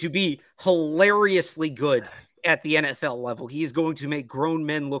going to be hilariously good at the NFL level. He is going to make grown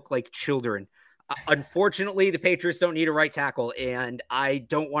men look like children. Unfortunately, the Patriots don't need a right tackle, and I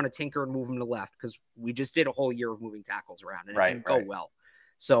don't want to tinker and move him to left because we just did a whole year of moving tackles around, and it didn't go well.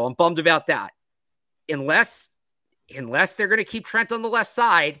 So I'm bummed about that. Unless they're going to keep Trent on the left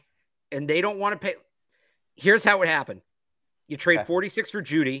side, and they don't want to pay. Here's how it happened. You trade 46 for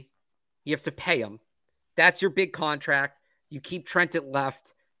Judy. You have to pay him. That's your big contract. You keep Trent at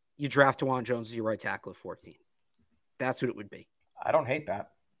left. You draft DeJuan Jones as your right tackle at 14. That's what it would be. I don't hate that.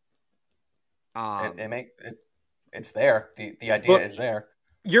 It's there. The idea is there.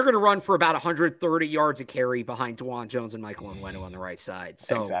 You're going to run for about 130 yards a carry behind DeJuan Jones and Michael Onwenu on the right side.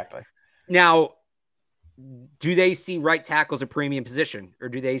 So exactly. Now, do they see right tackle as a premium position, or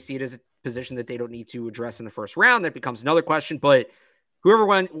do they see it as a position that they don't need to address in the first round? That becomes another question. But whoever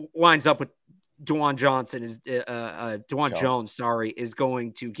winds up with DeJuan Jones is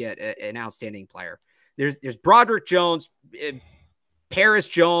going to get an outstanding player. There's Broderick Jones. Paris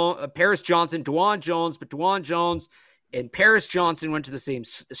Johnson, DeJuan Jones, but DeJuan Jones and Paris Johnson went to the same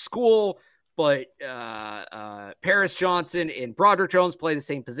school, but Paris Johnson and Broderick Jones play the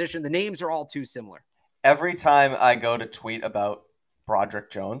same position. The names are all too similar. Every time I go to tweet about Broderick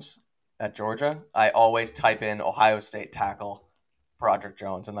Jones at Georgia, I always type in Ohio State tackle Broderick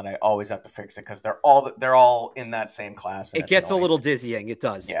Jones, and then I always have to fix it because they're all in that same class. It gets a little dizzying. It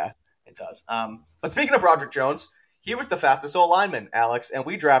does. Yeah, it does. But speaking of Broderick Jones, he was the fastest O-lineman, Alex, and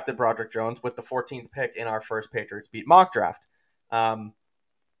we drafted Broderick Jones with the 14th pick in our first Patriots Beat mock draft.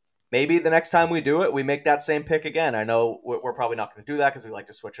 Maybe the next time we do it, we make that same pick again. I know we're probably not going to do that because we like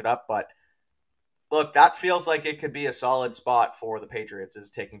to switch it up, but look, that feels like it could be a solid spot for the Patriots is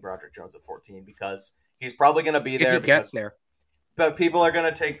taking Broderick Jones at 14 because he's probably going to be there. If he gets there. But people are going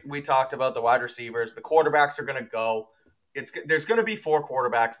to take – we talked about the wide receivers. The quarterbacks are going to go. There's going to be 4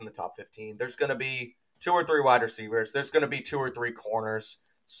 quarterbacks in the top 15. There's going to be 2 or 3 wide receivers. There's going to be 2 or 3 corners.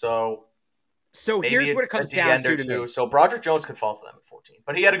 So here's what it comes down to me. So Broderick Jones could fall to them at 14.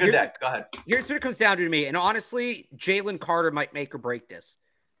 But he had a good day. Go ahead. Here's what it comes down to me. And honestly, Jalen Carter might make or break this.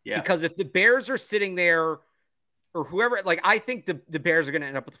 Yeah. Because if the Bears are sitting there or whoever, like I think the Bears are going to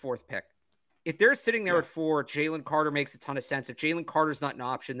end up with the 4th pick. If they're sitting there at 4, Jalen Carter makes a ton of sense. If Jalen Carter's not an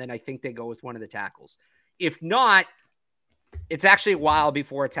option, then I think they go with one of the tackles. If not, it's actually a while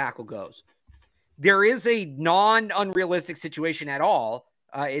before a tackle goes. There is a non-unrealistic situation at all.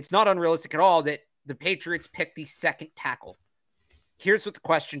 It's not unrealistic at all that the Patriots pick the 2nd tackle. Here's what the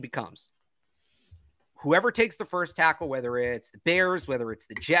question becomes. Whoever takes the first tackle, whether it's the Bears, whether it's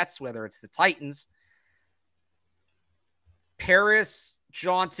the Jets, whether it's the Titans, Paris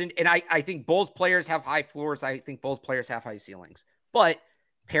Johnson, and I think both players have high floors. I think both players have high ceilings. But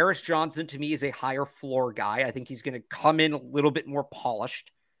Paris Johnson, to me, is a higher floor guy. I think he's going to come in a little bit more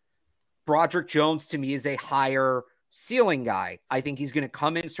polished. Broderick Jones, to me, is a higher ceiling guy. I think he's going to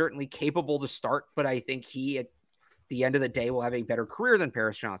come in certainly capable to start, but I think he, at the end of the day, will have a better career than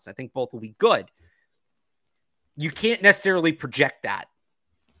Paris Johnson. I think both will be good. You can't necessarily project that.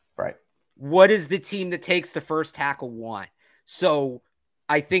 Right. What is the team that takes the first tackle want? So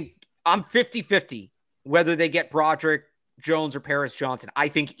I think I'm 50-50 whether they get Broderick Jones or Paris Johnson. I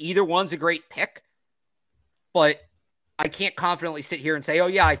think either one's a great pick, but I can't confidently sit here and say, oh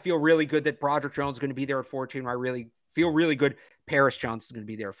yeah, I feel really good that Broderick Jones is going to be there at 14. Or I really feel really good Paris Johnson is going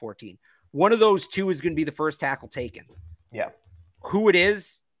to be there at 14. One of those two is going to be the first tackle taken. Yeah. Who it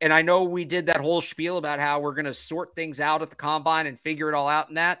is, and I know we did that whole spiel about how we're going to sort things out at the combine and figure it all out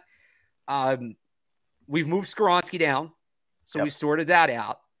in that. We've moved Skoronski down, so we've sorted that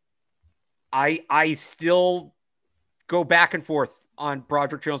out. I still go back and forth on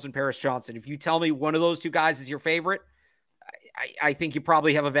Broderick Jones and Paris Johnson. If you tell me one of those two guys is your favorite, I think you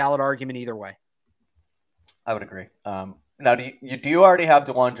probably have a valid argument either way. I would agree. Now, do you already have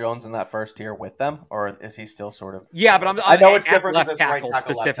DeJuan Jones in that first tier with them, or is he still sort of? Yeah, but I know it's different because left it's right tackle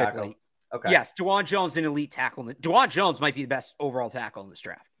tackle, left specifically. tackle. Okay. Yes, DeJuan Jones, an elite tackle. DeJuan Jones might be the best overall tackle in this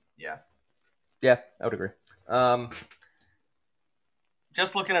draft. Yeah, I would agree.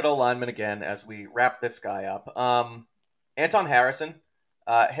 Just looking at O-lineman again as we wrap this guy up. Anton Harrison,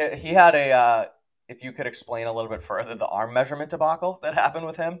 he had a, if you could explain a little bit further, the arm measurement debacle that happened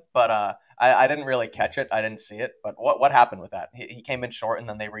with him. But I didn't really catch it. I didn't see it. But what happened with that? He came in short and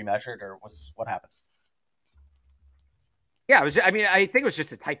then they remeasured, or what happened? Yeah, I think it was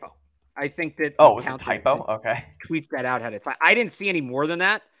just a typo. I think that. Oh, it was a typo? Okay. Tweets that out had it. I didn't see any more than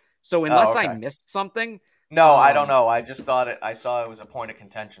that. So unless I missed something. No, I don't know. I just thought I saw it was a point of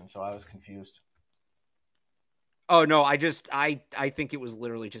contention, so I was confused. Oh, no, I think it was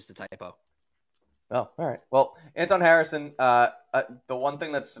literally just a typo. Oh, all right. Well, Anton Harrison, the one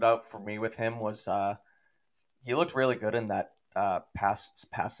thing that stood out for me with him was he looked really good in that pass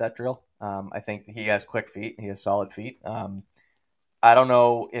set drill. I think he has quick feet. He has solid feet. I don't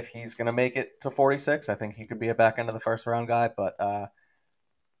know if he's going to make it to 46. I think he could be a back end of the first round guy, but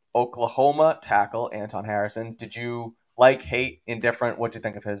Oklahoma tackle Anton Harrison. Did you hate, indifferent? What do you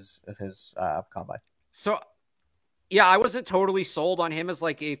think of his combine? So, yeah, I wasn't totally sold on him as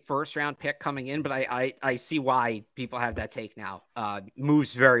a first round pick coming in, but I see why people have that take now.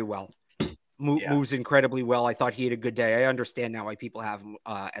 Moves very well. Moves incredibly well. I thought he had a good day. I understand now why people have him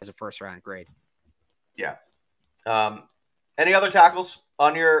as a first round grade. Yeah. Any other tackles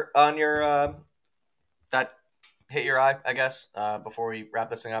on your that hit your eye, I guess, before we wrap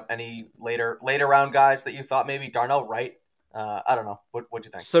this thing up? Any later round guys that you thought maybe? Darnell Wright? I don't know. What'd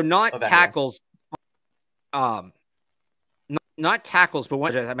you think? So not tackles. Not tackles, but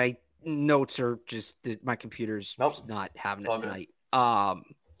my notes are just my computer's not having it tonight.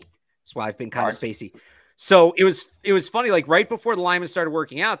 That's why I've been kind of spacey. So it was funny. Right before the linemen started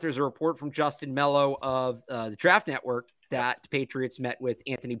working out, there's a report from Justin Mello of the Draft Network that the Patriots met with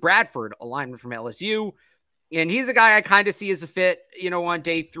Anthony Bradford, a lineman from LSU. And he's a guy I kind of see as a fit, on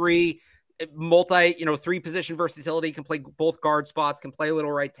day 3, three position versatility, can play both guard spots, can play a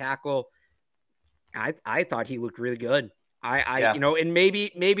little right tackle. I thought he looked really good. And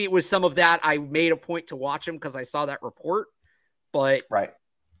maybe it was some of that. I made a point to watch him because I saw that report, but right.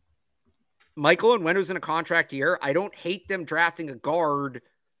 Michael Onwenu's in a contract year. I don't hate them drafting a guard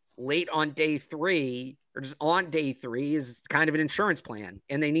late on day 3 or just on day 3 is kind of an insurance plan,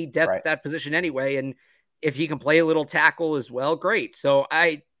 and they need depth at that position anyway. And if he can play a little tackle as well, great. So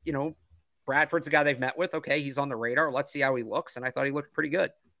Bradford's the guy they've met with. Okay, he's on the radar. Let's see how he looks. And I thought he looked pretty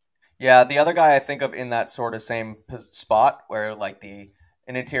good. Yeah, the other guy I think of in that sort of same spot where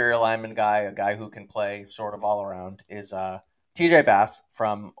an interior lineman guy, a guy who can play sort of all around, is TJ Bass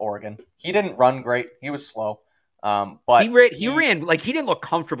from Oregon. He didn't run great. He was slow. But he ran he didn't look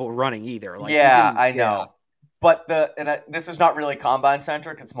comfortable running either. I know. But this is not really combine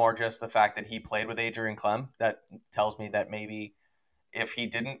centric. It's more just the fact that he played with Adrian Clem. That tells me that maybe if he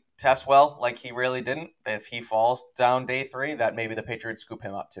didn't test well, like he really didn't, if he falls down day 3, that maybe the Patriots scoop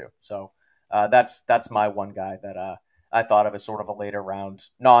him up too. So that's my one guy that I thought of as sort of a later round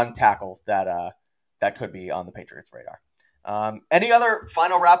non-tackle that could be on the Patriots' radar. Any other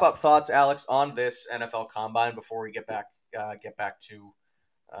final wrap-up thoughts, Alex, on this NFL Combine before we get back to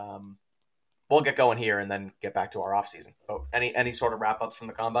we'll get going here and then get back to our offseason. Oh, any sort of wrap-ups from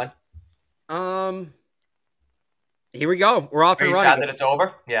the Combine? Here we go. We're off and running. Are you sad that it's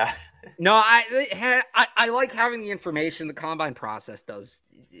over? Yeah. No, I like having the information the Combine process does.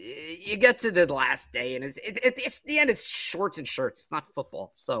 You get to the last day, and it's the end. It's shorts and shirts. It's not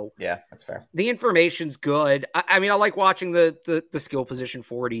football. So yeah, that's fair. The information's good. I like watching the skill position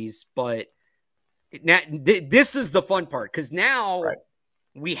 40s, but now this is the fun part because now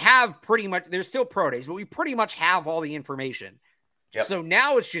we have pretty much. There's still pro days, but we pretty much have all the information. Yep. So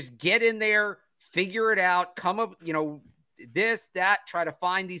now it's just get in there, figure it out, come up, this, that, try to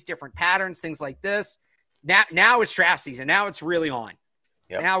find these different patterns, things like this. Now it's draft season. Now it's really on.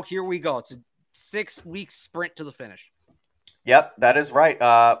 Yep. Now here we go. It's a 6-week sprint to the finish. Yep, that is right.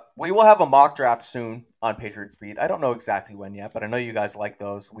 We will have a mock draft soon on Patriots Beat. I don't know exactly when yet, but I know you guys like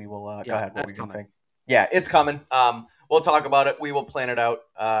those. We will go ahead. What do you think? Yeah, it's coming. We'll talk about it. We will plan it out.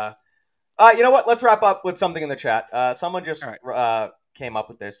 You know what? Let's wrap up with something in the chat. Someone just came up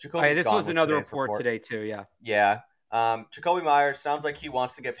with this. This was another report today too. Yeah. Yeah. Jacoby Myers sounds like he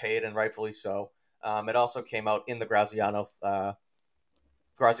wants to get paid, and rightfully so. It also came out in the Graziano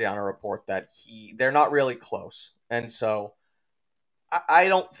report that they're not really close, and so I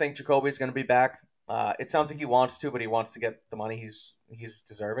don't think Jacoby's going to be back. It sounds like he wants to, but he wants to get the money he's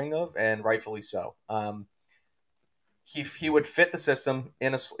deserving of, and rightfully so. He would fit the system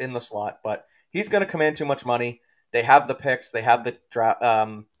in the slot, but he's going to command too much money. They have the picks. They have the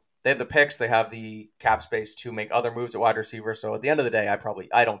They have the picks. They have the cap space to make other moves at wide receiver. So at the end of the day,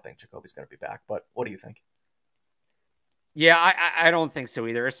 I don't think Jacoby's going to be back. But what do you think? Yeah, I don't think so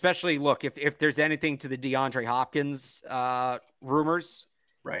either. Especially, look, if there's anything to the DeAndre Hopkins rumors,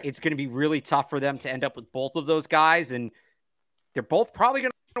 right, it's going to be really tough for them to end up with both of those guys, and they're both probably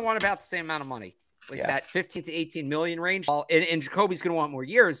going to want about the same amount of money, like that 15 to 18 million range. And Jacoby's going to want more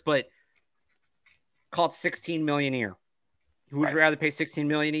years, but call it 16 million a year. Who would you rather pay 16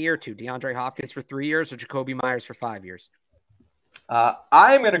 million a year to? DeAndre Hopkins for 3 years or Jacoby Myers for 5 years?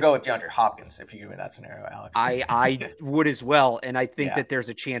 I'm going to go with DeAndre Hopkins if you give me that scenario, Alex. I would as well, and I think that there's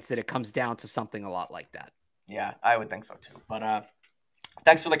a chance that it comes down to something a lot like that. Yeah, I would think so too. But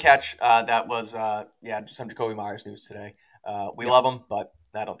thanks for the catch. That was just some Jacoby Myers news today. We love him, but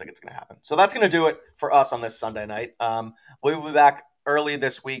I don't think it's going to happen. So that's going to do it for us on this Sunday night. We'll be back early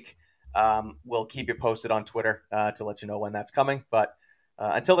this week. We'll keep you posted on Twitter to let you know when that's coming. But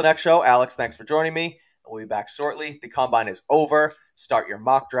until the next show, Alex, thanks for joining me. We'll be back shortly. The Combine is over. Start your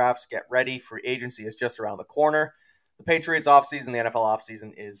mock drafts. Get ready. Free agency is just around the corner. The Patriots offseason, the NFL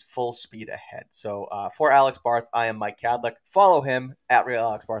offseason is full speed ahead. So for Alex Barth, I am Mike Cadlick. Follow him at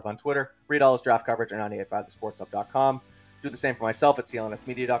RealAlexBarth on Twitter. Read all his draft coverage at 985thesportsup.com. Do the same for myself at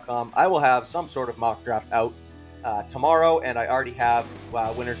clnsmedia.com. I will have some sort of mock draft out tomorrow, and I already have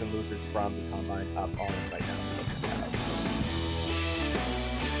winners and losers from the Combine up on the site now. So